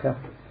ليخطئك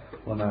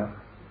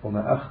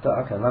وما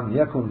أخطأك لم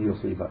يكن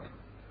ليصيبك.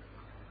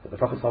 But the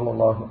Prophet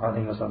sallallahu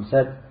alayhi wa sallam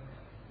said,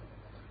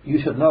 you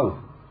should know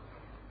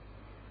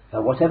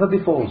that whatever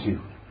befalls you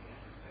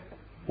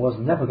was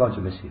never going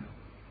to miss you,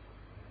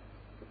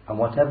 and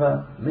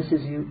whatever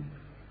misses you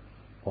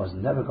was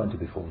never going to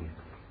befall you.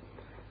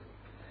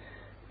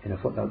 In a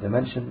footnote they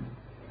mention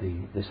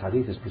this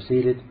hadith is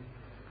preceded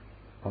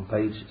on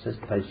page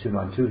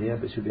 292 here,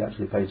 but it should be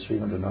actually page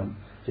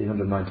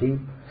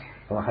 319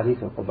 from a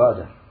hadith of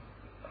Ubadah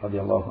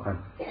radiallahu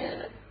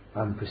anhu,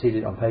 and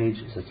preceded on page,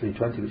 it says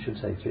 320, which should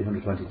say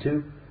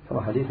 322 from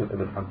a hadith of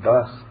Ibn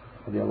Abbas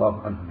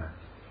radiallahu anhu.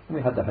 And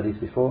we had the hadith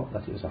before,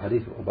 that it was a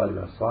hadith of Ubadah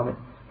bin Samit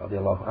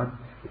radiallahu anhu,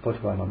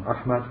 reported by Imam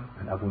Ahmad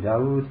and Abu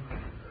Dawud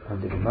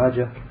and Ibn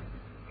Majah,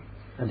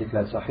 and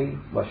declared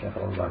Sahih by Shaykh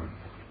al-Albani,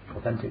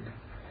 authentic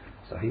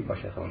Sahih by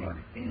Shaykh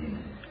al-Albani.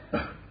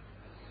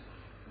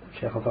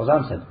 Shaykh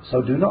al-Fawzan said,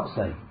 so do not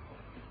say,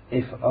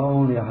 if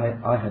only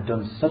I had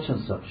done such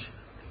and such,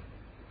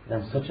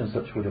 then such and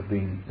such would have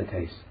been the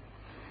case.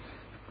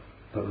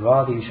 But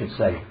rather you should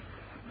say,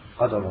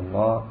 قَدَرُ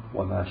اللَّهِ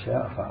وَمَا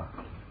شَاءَ فَعَلَ.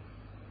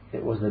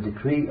 It was the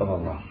decree of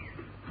Allah,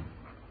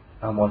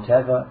 and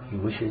whatever He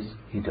wishes,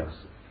 He does.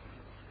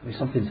 If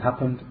something's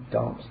happened,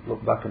 don't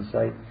look back and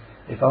say,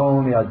 if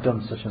only I'd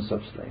done such and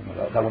such thing,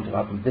 that wouldn't have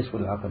happened, this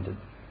would have happened. And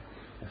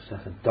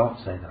I said, don't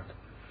say that.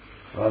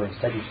 Rather,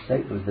 instead you should say,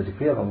 it was the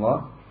decree of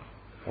Allah,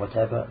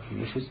 whatever He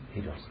wishes,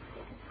 He does.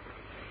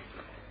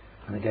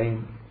 And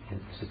again,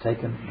 this is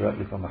taken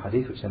directly from a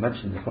hadith which I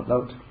mentioned in the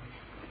footnote,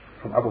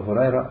 from Abu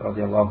Hurairah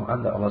radiallahu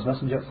anhu, that Allah's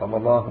Messenger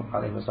sallallahu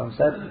alayhi wa sallam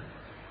said,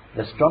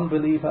 the strong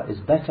believer is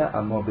better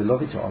and more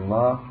beloved to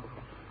Allah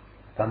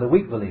than the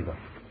weak believer,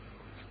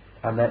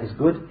 and there is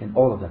good in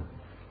all of them.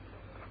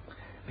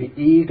 Be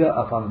eager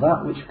upon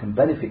that which can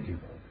benefit you,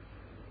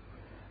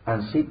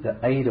 and seek the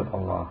aid of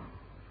Allah,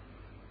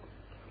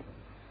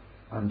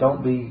 and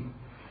don't be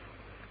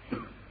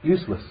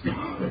useless,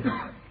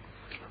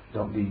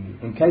 don't be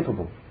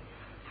incapable.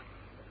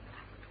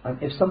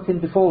 And if something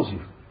befalls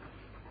you,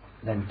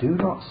 then do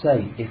not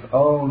say, if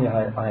only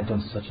I had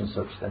done such and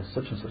such, then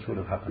such and such would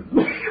have happened.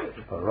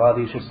 But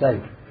rather you should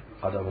say,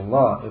 Qadr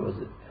Allah, it was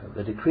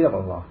the decree of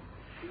Allah,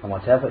 and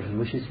whatever He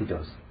wishes He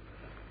does.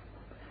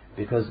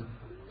 Because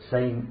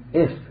saying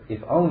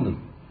if only,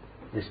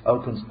 this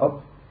opens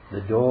up the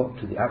door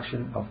to the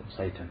action of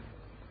Satan.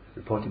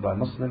 Reported by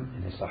Muslim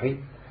in his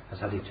Sahih as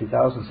hadith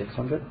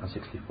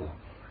 2664.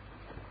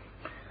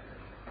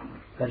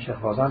 Then Shaykh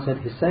Fawzan said,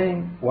 he's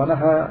saying,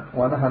 وَنَهَى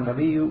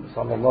النَّبِيُّ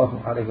صَلَّى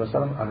اللَّهُ عَلَيْهِ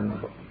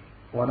وَسَلَّمْ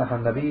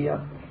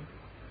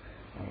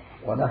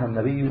ونهى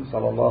النبي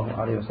صلى الله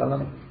عليه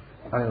وسلم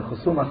عن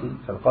الخصومة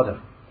في القدر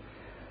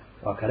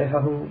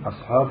وكرهه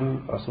أصحاب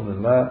رسول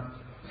الله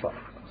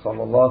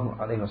صلى الله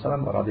عليه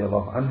وسلم رضي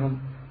الله عنهم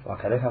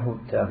وكرهه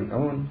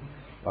التابعون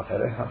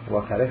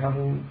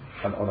وكرهه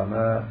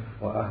العلماء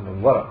وأهل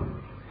الورع.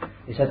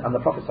 He said, and the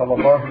Prophet صلى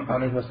الله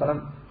عليه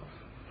وسلم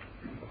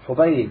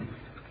forbade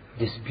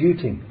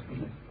disputing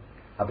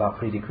about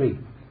pre-decree,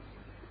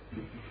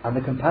 and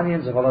the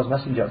companions of Allah's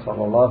Messenger صلى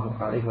الله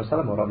عليه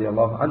وسلم رضي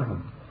الله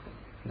عنهم,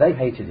 they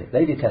hated it,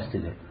 they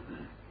detested it,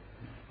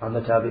 and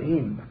the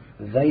tabi'een,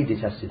 they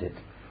detested it,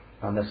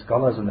 and the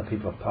scholars and the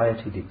people of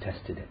piety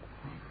detested it,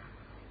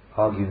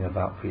 arguing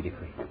about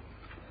pre-decree.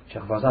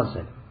 Shaykh Fawzan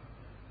said,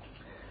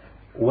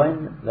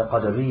 when the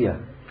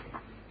Qadariyah,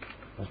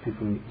 those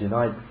people who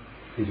denied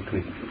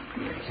pre-decree,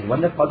 so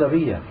when the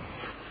Qadariyah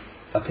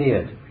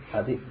appeared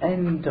at the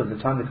end of the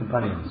time of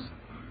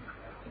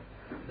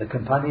the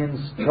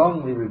companions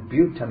strongly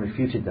rebuked and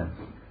refuted them,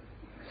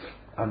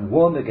 and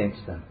warned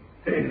against them,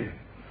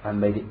 and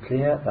made it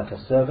clear that a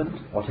servant,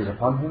 what is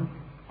upon him,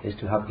 is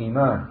to have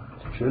Iman,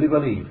 to truly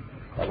believe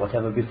that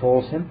whatever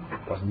befalls him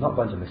was not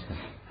going to miss him,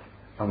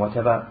 and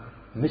whatever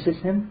misses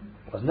him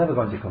was never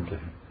going to come to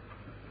him,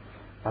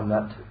 and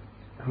that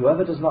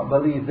whoever does not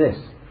believe this,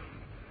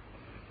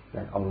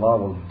 then Allah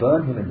will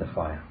burn him in the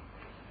fire.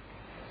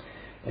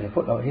 In a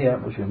footnote here,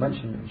 which we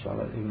mentioned,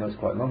 inshallah, even though it's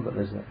quite long, but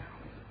it's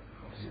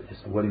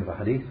a wording of a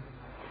hadith.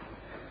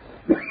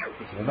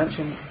 So we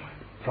mentioned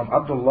from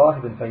Abdullah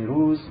ibn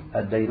Fayruz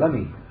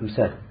ad-Daylami, who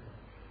said,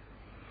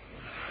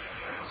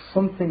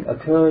 something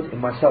occurred in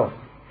myself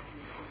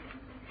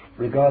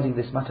regarding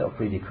this matter of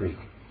pre-decree,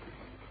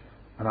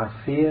 and I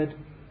feared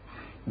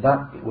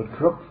that it would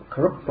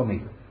corrupt for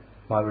me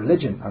my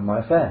religion and my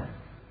affair.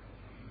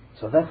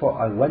 So therefore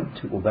I went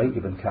to Ubay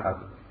ibn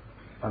Ka'ab,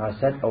 and I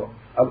said,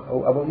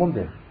 Abu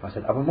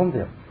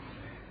Mundhir,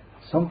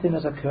 something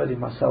has occurred in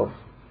myself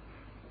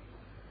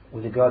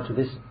with regard to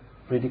this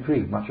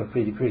pre-decree, matter of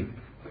pre-decree.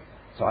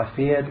 So I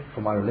feared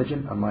for my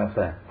religion and my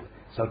affair.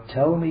 So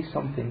tell me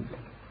something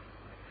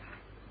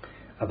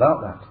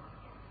about that,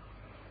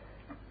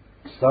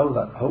 so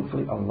that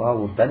hopefully Allah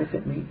will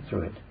benefit me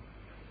through it.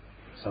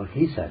 So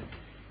he said,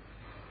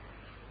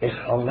 if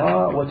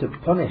Allah were to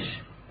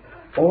punish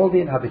all the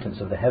inhabitants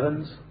of the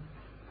heavens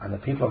and the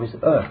people of His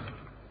earth,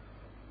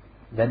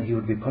 then He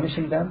would be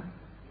punishing them,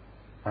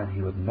 and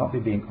He would not be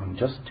being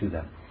unjust to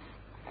them.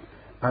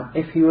 And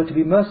if He were to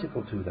be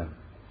merciful to them,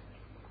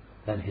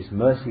 then His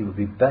mercy would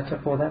be better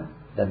for them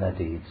than their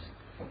deeds.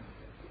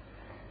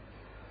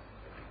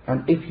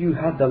 And if you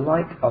had the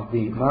like of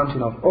the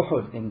mountain of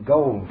Uhud in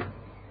gold,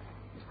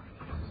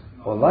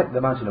 or like the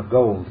mountain of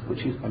gold,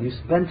 and you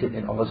spent it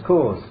in Allah's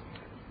cause,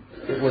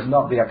 it would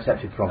not be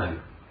accepted from you,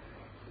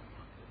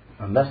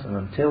 unless and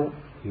until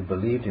you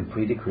believed in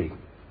pre-decree.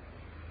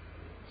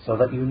 So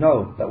that you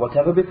know that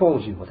whatever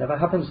befalls you, whatever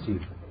happens to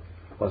you,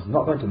 was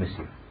not going to miss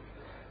you,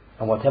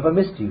 and whatever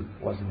missed you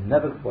was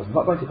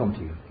not going to come to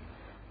you,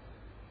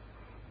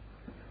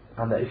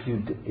 and that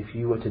if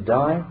you were to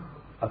die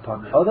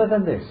upon other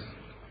than this,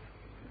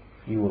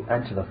 you will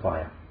enter the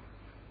fire.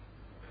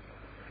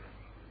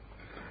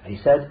 And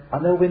he said,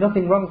 and there will be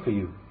nothing wrong for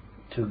you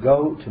to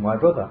go to my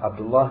brother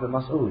Abdullah ibn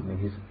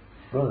Mas'ud, his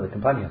brother, the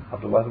companion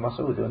Abdullah ibn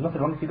Mas'ud. There was nothing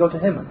wrong if you go to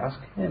him and ask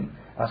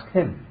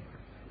him.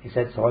 He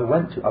said, so I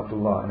went to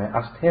Abdullah and I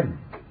asked him.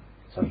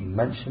 So he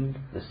mentioned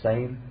the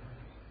same,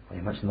 he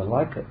mentioned the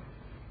like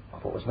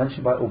of what was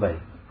mentioned by Ubay.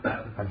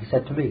 And he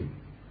said to me,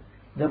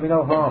 there will be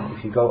no harm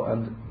if you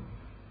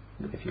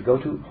go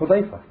to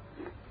Hudayfa.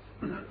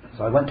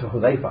 So I went to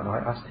Hudayfa and I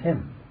asked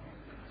him.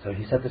 So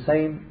he said the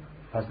same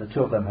as the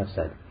two of them had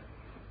said.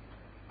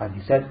 And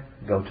he said,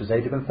 go to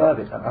Zayd ibn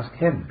Thabit and ask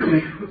him.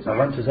 So I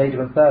went to Zayd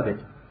ibn Thabit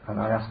and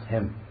I asked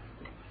him.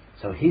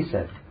 So he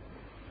said,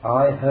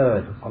 I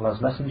heard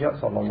Allah's Messenger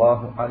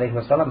sallallahu alayhi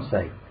wasallam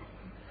say,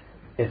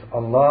 if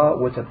Allah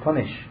were to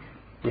punish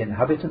the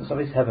inhabitants of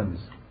His heavens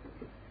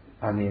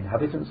and the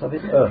inhabitants of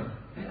His earth,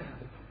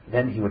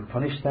 then He would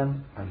punish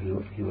them and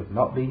He would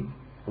not be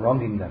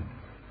wronging them.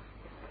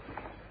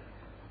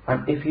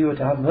 And if He were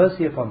to have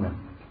mercy upon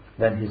them,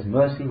 then His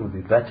mercy would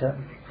be better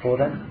for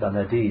them than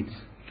their deeds.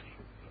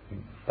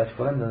 Better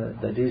for them than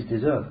their deeds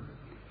deserve.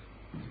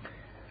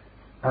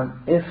 And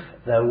if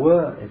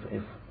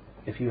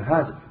you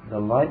had the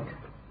like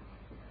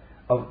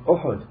of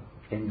Uhud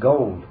in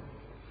gold,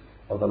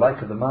 or the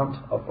like of the Mount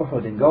of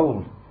Uhud in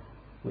gold,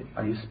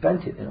 and you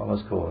spent it in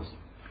Allah's cause,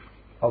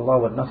 Allah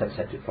would not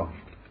accept it from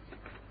you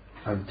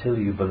until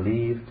you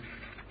believed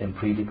in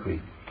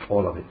pre-decree,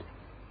 all of it.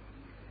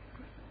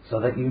 So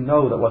that you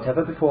know that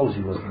whatever befalls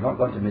you was not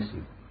going to miss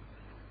you,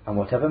 and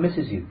whatever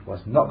misses you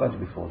was not going to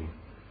befall you.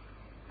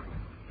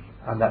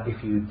 And that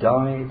if you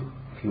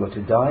were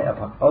to die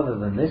upon other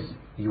than this,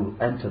 you will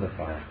enter the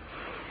fire.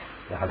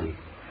 The hadith.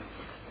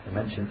 I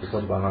mentioned it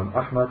was by Imam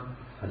Ahmad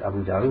and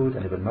Abu Dawud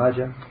and Ibn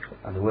Majah,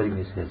 and the wording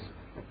is his.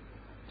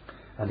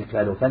 And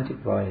declared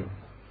authentic by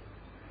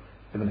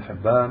Ibn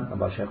Hibban and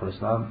by Shaykh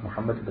al-Islam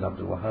Muhammad ibn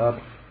Abdul Wahhab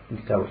in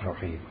Kitab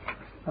al-Tawheed.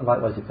 And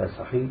likewise declared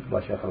Sahih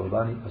by Shaykh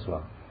al-Albani as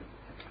well.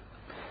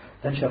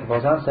 Then Shaykh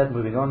Fawzan said,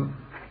 moving on,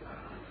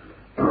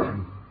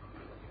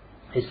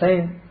 he's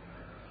saying,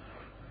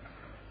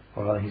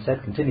 or rather he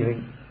said,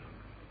 continuing,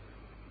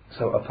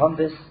 so upon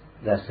this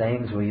their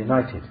sayings were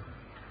united.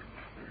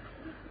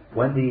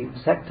 When the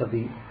sect of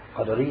the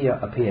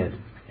Qadariyya appeared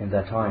in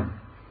their time,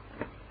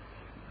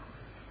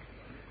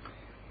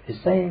 he's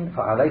saying,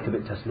 فَعَلَيْكَ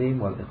بِالتَّسْلِيمِ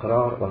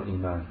وَالْإِقْرَارِ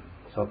وَالْإِيمَانِ.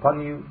 So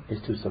upon you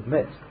is to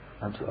submit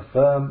and to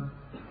affirm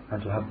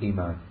and to have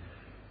iman.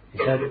 He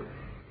said,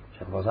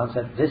 Shaykh Fawzan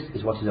said, this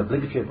is what is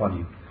obligatory upon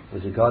you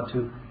with regard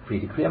to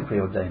pre-decree and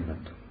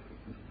preordainment.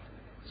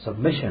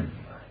 Submission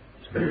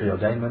to the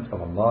preordainment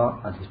of Allah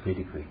and His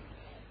pre-decree,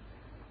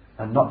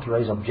 and not to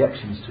raise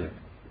objections to it.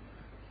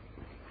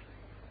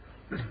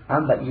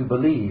 And that you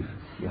believe,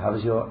 you have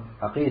as your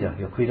aqidah,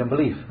 your creed and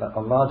belief, that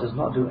Allah does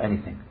not do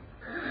anything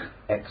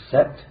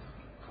except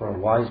for a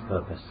wise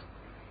purpose,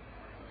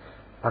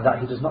 and that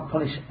He does not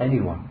punish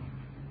anyone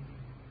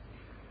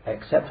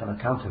except on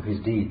account of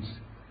his deeds.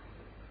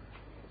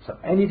 So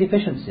any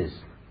deficiencies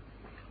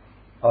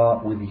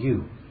are with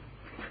you.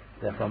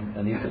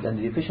 And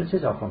the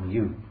deficiencies are from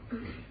you.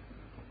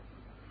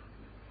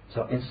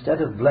 So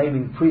instead of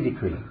blaming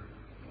pre-decree,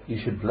 you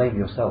should blame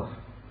yourself,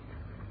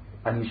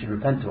 and you should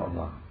repent to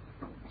Allah.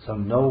 So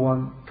no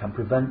one can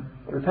prevent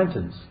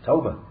repentance,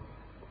 tawbah.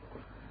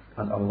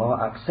 And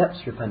Allah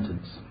accepts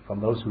repentance from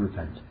those who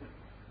repent.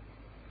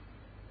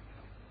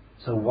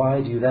 So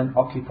why do you then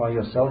occupy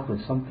yourself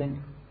with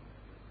something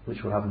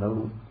which will have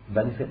no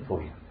benefit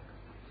for you?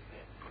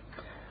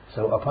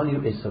 So upon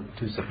you is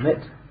to submit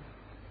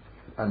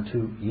and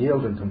to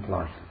yield and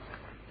comply,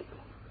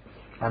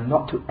 and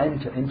not to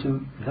enter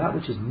into that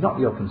which is not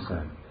your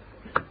concern.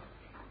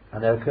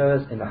 And there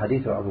occurs in the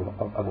hadith of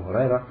Abu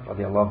Hurairah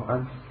radiallahu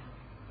anhu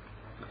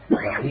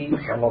that he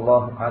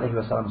sallallahu alayhi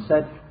wa sallam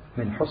said,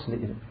 min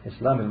husni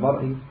islam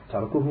al-mar'i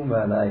tarkuhu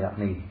ma la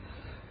ya'nihi.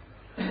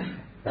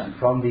 That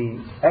from the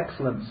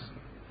excellence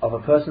of a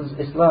person's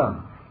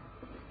Islam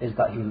is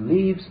that he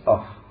leaves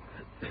off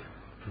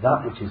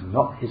that which is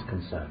not his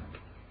concern.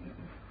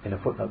 In a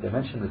footnote they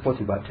mentioned,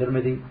 reported by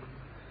Tirmidhi,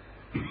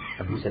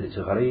 and he said it's a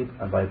gharib,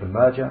 and by Ibn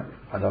Majah,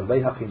 and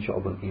Al-Bayhaqi in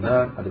Shu'ab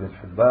al-Iman, and Ibn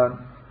Hibban,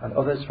 and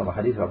others from a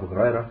hadith of Abu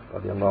Hurairah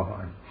radiallahu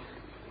anhu.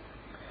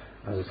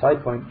 As a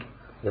side point,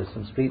 there's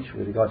some speech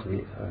with regard to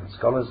the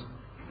scholars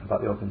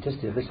about the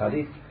authenticity of this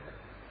hadith,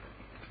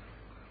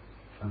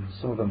 and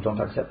some of them don't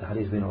accept the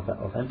hadith being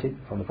authentic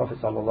from the Prophet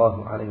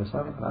sallallahu alaihi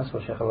wasallam. And as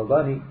for Shaykh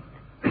al-Albani,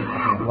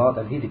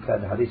 then he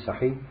declared the hadith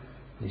sahih.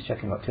 He's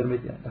checking out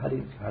Tirmidhi, the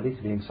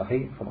hadith being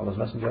sahih from Allah's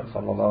Messenger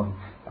sallallahu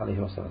alaihi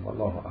wasallam.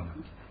 Wallahu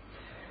a'lam.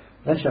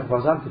 Then Shaykh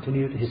Fawzan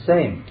continued his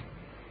saying,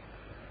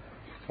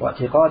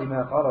 واعتقاد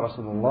ما قال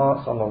رسول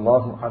الله صلى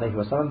الله عليه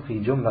وسلم في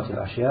جملة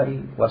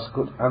الأشياء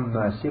واسكت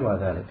عما سوى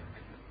ذلك.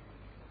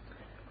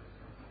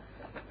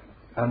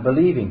 And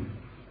believing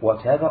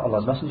whatever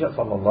Allah's Messenger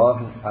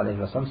sallallahu alaihi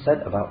wasallam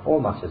said about all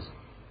matters,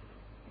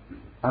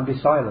 and be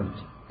silent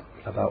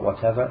about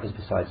whatever is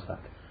besides that.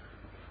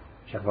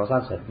 Shaykh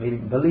Fawzan said,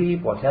 meaning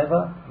believe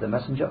whatever the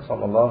Messenger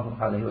sallallahu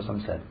alaihi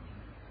wasallam said.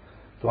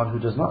 The one who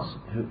does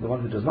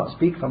not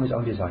speak from his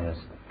own desires,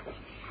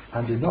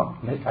 and do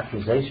not make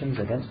accusations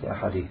against the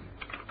ahadith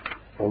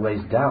or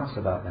raise doubts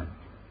about them,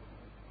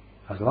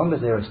 as long as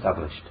they are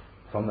established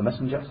from the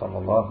Messenger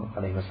sallallahu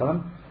alaihi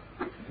wasallam,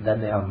 then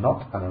they are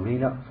not an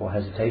arena for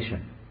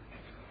hesitation.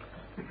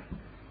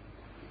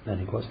 Then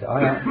he quotes the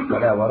ayah,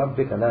 وَلَا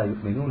وَرَبِّكَ لَا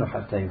يُؤْمِنُونَ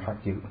حَتَّى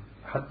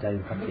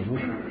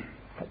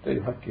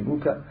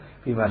يُحَكِّمُوكَ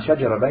فِيمَا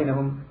شَجَرَ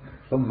بَيْنَهُمْ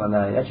ثُمَّ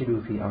لَا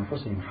يَجِدُوا فِي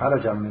أَنفُسِهِمْ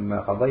حَرَجًا مِمَّا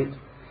قَضَيْتَ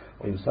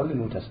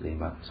وَيُسَلِّمُوا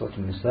تَسْلِيمًا. Surah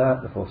An-Nisa,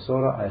 the 4th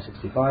surah, ayah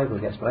 65,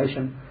 with the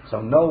explanation.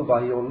 So know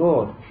by your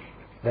Lord,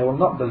 they will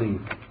not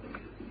believe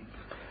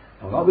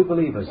will not be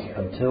believers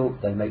until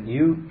they make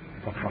you,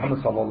 Prophet Muhammad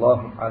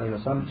sallallahu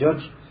alaihi wasallam,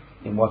 judge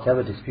in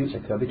whatever disputes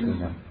occur between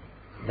them.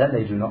 Then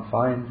they do not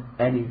find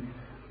any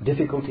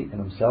difficulty in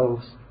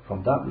themselves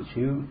from that which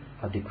you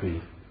have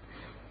decreed,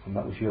 from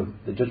that which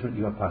the judgment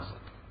you have passed.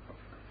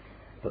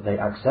 But they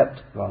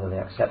accept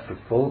with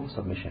full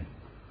submission.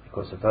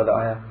 Because the further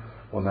ayah,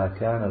 وَمَا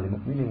كَانَ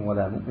لِمُؤْمِنٍ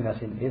وَلَا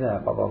مُؤْمِنَةٍ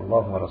إِذَا قَضَى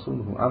اللَّهُ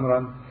وَرَسُولُهُ أَمْرًا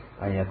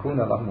أَنْ يَكُونَ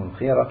لَهُمُ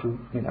الْخِيَرَةُ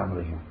مِنْ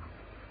أَمْرِهِمْ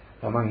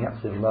وَمَنْ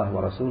يَعْصِ اللَّهَ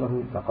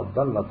وَرَسُولَهُ فَقَدْ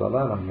ضَلَّ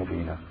ضَلَالًا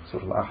مُبِينًا.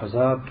 Surah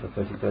Al-Ahzab, the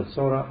 33rd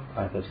Surah,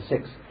 ayah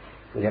 36.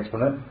 With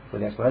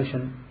the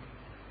explanation,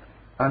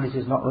 and it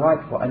is not right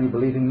for any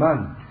believing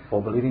man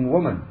or believing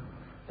woman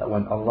that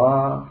when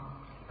Allah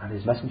and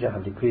His Messenger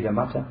have decreed a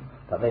matter,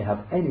 that they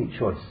have any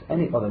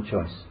other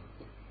choice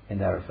in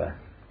their affair.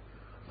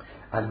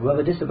 And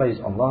whoever disobeys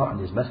Allah and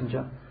His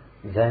Messenger,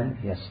 then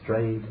he has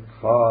strayed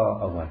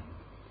far away.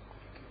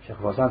 Shaykh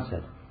Fawzan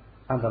said,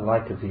 and the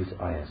like of these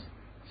ayahs.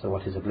 So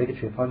what is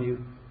obligatory upon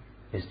you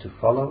is to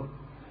follow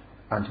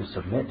and to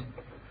submit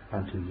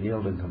and to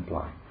yield and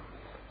comply.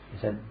 He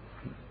said,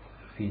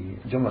 في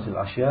جملة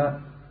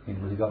الأشياء,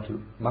 in regard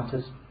to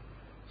matters,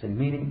 he said,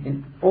 meaning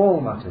in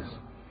all matters.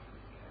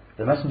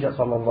 The Messenger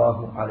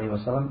sallallahu alaihi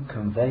wasallam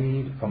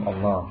conveyed from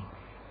Allah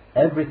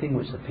everything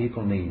which the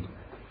people need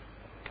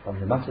from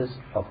the matters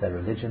of their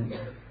religion,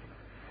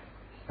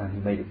 and He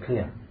made it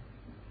clear.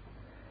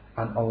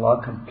 And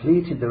Allah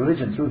completed the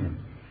religion through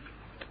him.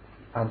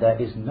 And there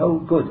is no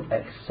good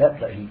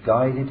except that He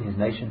guided His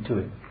nation to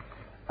it.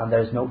 And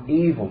there is no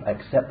evil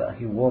except that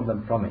He warned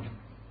them from it.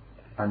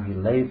 And He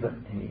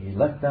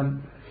left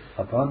them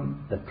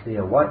upon the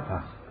clear white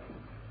path.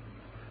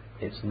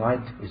 Its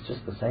night is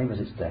just the same as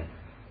its day.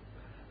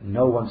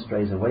 No one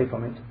strays away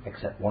from it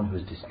except one who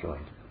is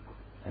destroyed.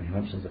 And He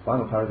mentions the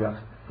final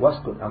paragraph,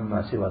 وَاسْكُتْ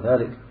أَمَّا سِوَى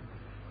ذَلِكَ,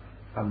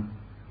 and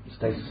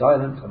stay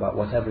silent about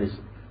whatever is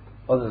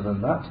other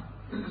than that.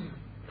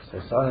 Stay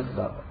silent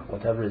about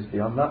whatever is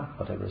beyond that,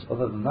 whatever is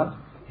other than that.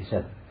 He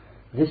said,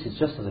 this is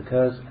just as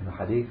occurs in the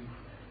hadith,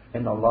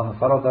 إِنَّ اللَّهَ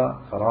فَرَضَ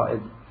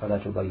فَرَائِدْ فَلَا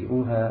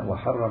تُضَيِّئُوهَا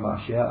وَحَرَّمَ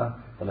أَشْيَاءَ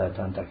فَلَا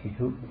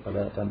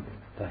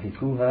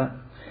تَنْتَهِكُوهَا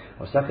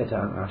وَسَكَتَ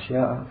عَنْ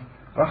أَشْيَاءَ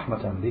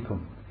رَحْمَةً بِكُمْ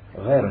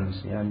غَيْرَ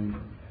النِّسْيَانِ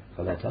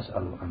فَلَا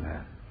تَسْأَلُوا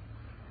عَنْهَا.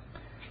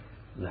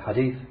 The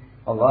hadith,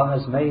 Allah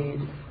has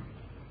made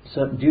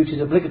certain duties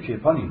obligatory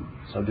upon you,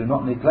 so do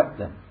not neglect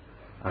them.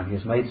 And He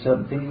has made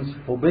certain things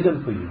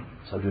forbidden for you,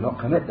 so do not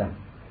commit them.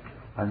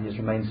 And He has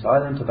remained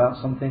silent about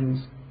some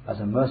things as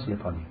a mercy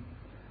upon you,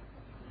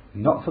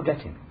 not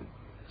forgetting,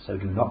 so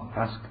do not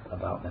ask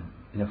about them.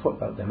 In a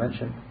footnote they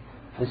mention,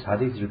 this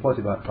hadith is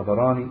reported by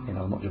Tabarani in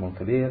Al-Mu'jam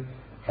Al-Kabir,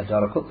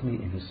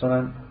 Ad-Daraqutni in his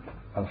Sunan,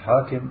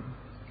 Al-Hakim,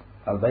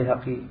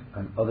 Al-Bayhaqi,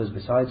 and others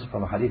besides,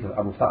 from a hadith of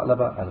Abu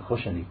Tha'laba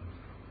Al-Khushani.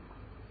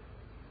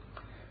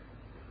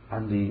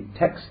 And the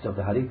text of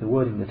the hadith,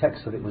 the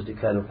text of it was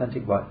declared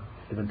authentic by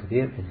Ibn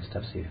Kathir in his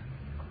tafsir.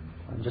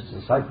 And just as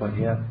a side point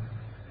here,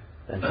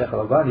 Shaykh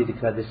Al-Albani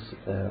declared this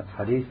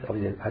hadith, or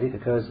the hadith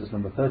occurs as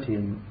number 30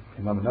 in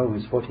Imam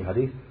Nawawi's 40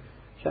 hadith.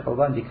 Shaykh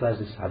Al-Albani declares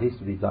this hadith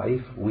to be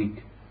da'if,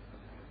 weak,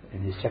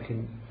 in his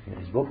checking, in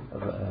his book,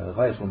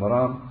 Ghayatul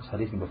Maram, it's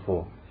hadith number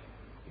 4.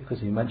 Because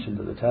he mentioned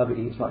that the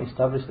Tabi'i, it's not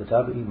established, the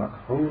Tabi'i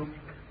Makhul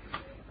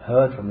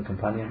heard from the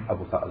companion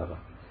Abu Tha'laba,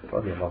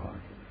 radiyallahu anhu.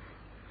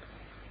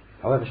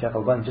 However, Shaykh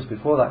Al-Albani, just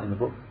before that, in the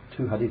book,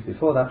 2 hadith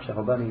before that, Shaykh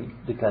Al-Albani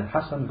declared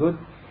Hasan good,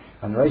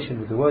 and narration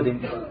with the wording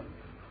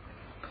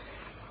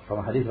from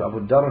a hadith of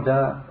Abu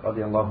Darda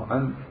radiyallahu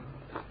anhu,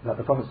 that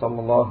the Prophet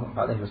sallallahu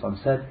alaihi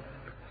wasallam said,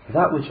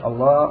 that which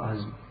Allah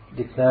has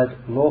declared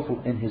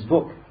lawful in His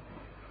book,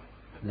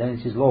 then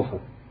it is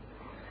lawful.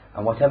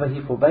 And whatever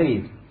He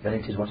forbade, then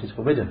it is what is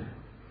forbidden.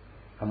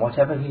 And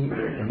whatever He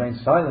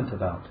remains silent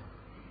about,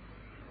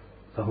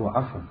 فَهُوَ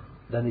عَفٌ,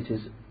 then it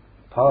is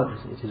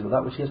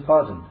that which He has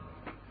pardoned.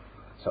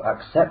 So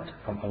accept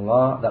from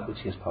Allah that which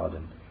He has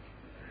pardoned.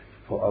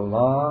 For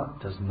Allah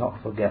does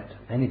not forget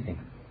anything.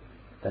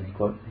 Then he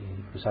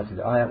recited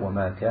the ayah,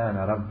 وَمَا كَانَ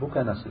رَبُّكَ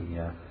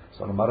نَسِيًّا,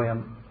 Surah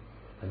Maryam,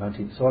 the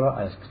 19th Surah,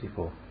 ayah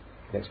 64.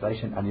 The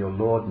explanation, and your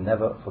Lord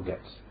never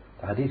forgets.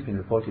 The hadith been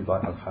reported by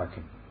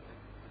Al-Hakim.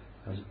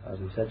 As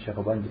we said, Shaykh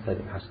Al-Albani declared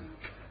it Hasan.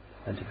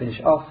 And to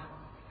finish off,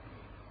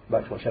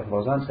 back to what Shaykh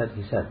Fawzan said,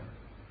 he said,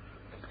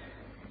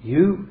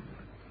 you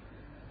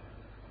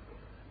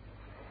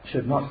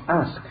should not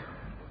ask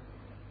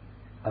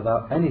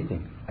about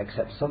anything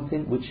except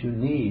something which you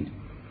need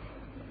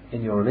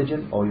in your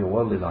religion or your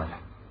worldly life.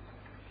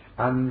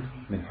 And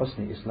min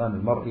husni Islam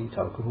al-mar'i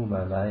tarkuhu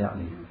ma la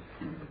ya'ni.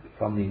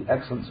 From the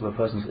excellence of a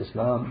person's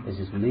Islam is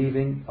his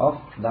leaving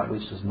off that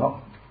which is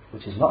not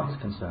his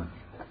concern.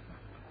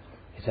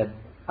 He said,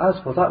 as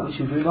for that which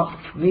you do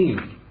not need,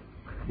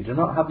 you do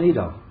not have need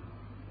of,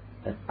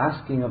 then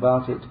asking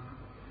about it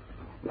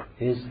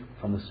is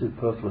from the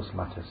superfluous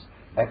matters,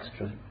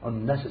 extra,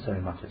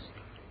 unnecessary matters.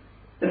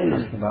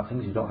 Asking about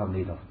things you don't have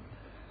need of.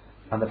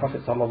 And the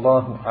Prophet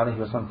sallallahu alaihi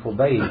wasallam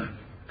forbade,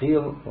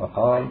 qil wa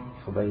qal,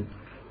 forbade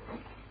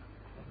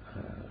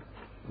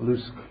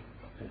loose.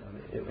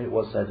 It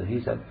was said,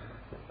 he said,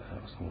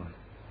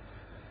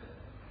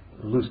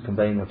 loose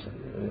conveying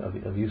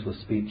of useless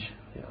speech.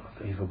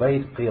 He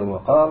forbade qil wa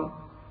qal,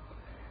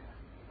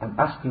 and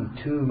asking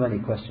too many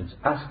questions,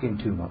 asking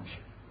too much,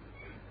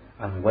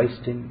 and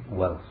wasting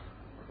wealth.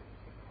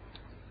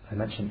 I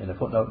mentioned in a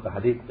footnote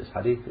this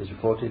hadith is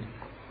reported.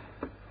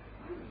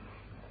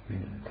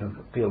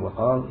 Qil wa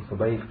qal, he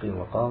forbade qil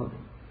wa qal.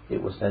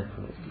 It was said,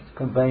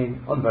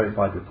 conveying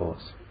unverified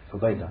reports. He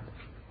forbade that.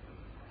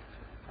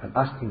 And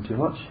asking too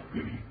much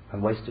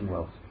and wasting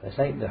wealth. They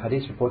say the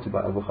hadith reported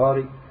by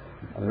Al-Bukhari,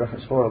 and the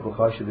reference for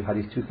Al-Bukhari should be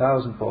hadith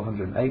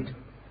 2408,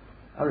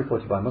 and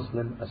reported by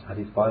Muslim as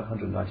hadith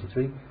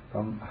 593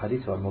 from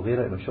hadith of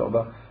Al-Mughira ibn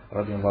Shu'bah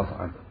radiallahu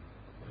anhu.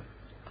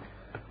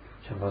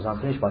 Shaykh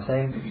Fawzan finished by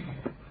saying,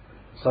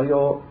 so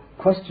your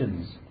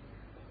questions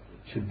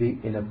should be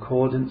in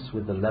accordance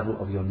with the level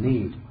of your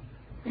need,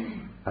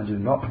 and do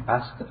not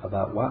ask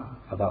about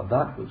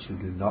that which you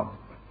do not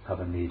have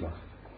a need of.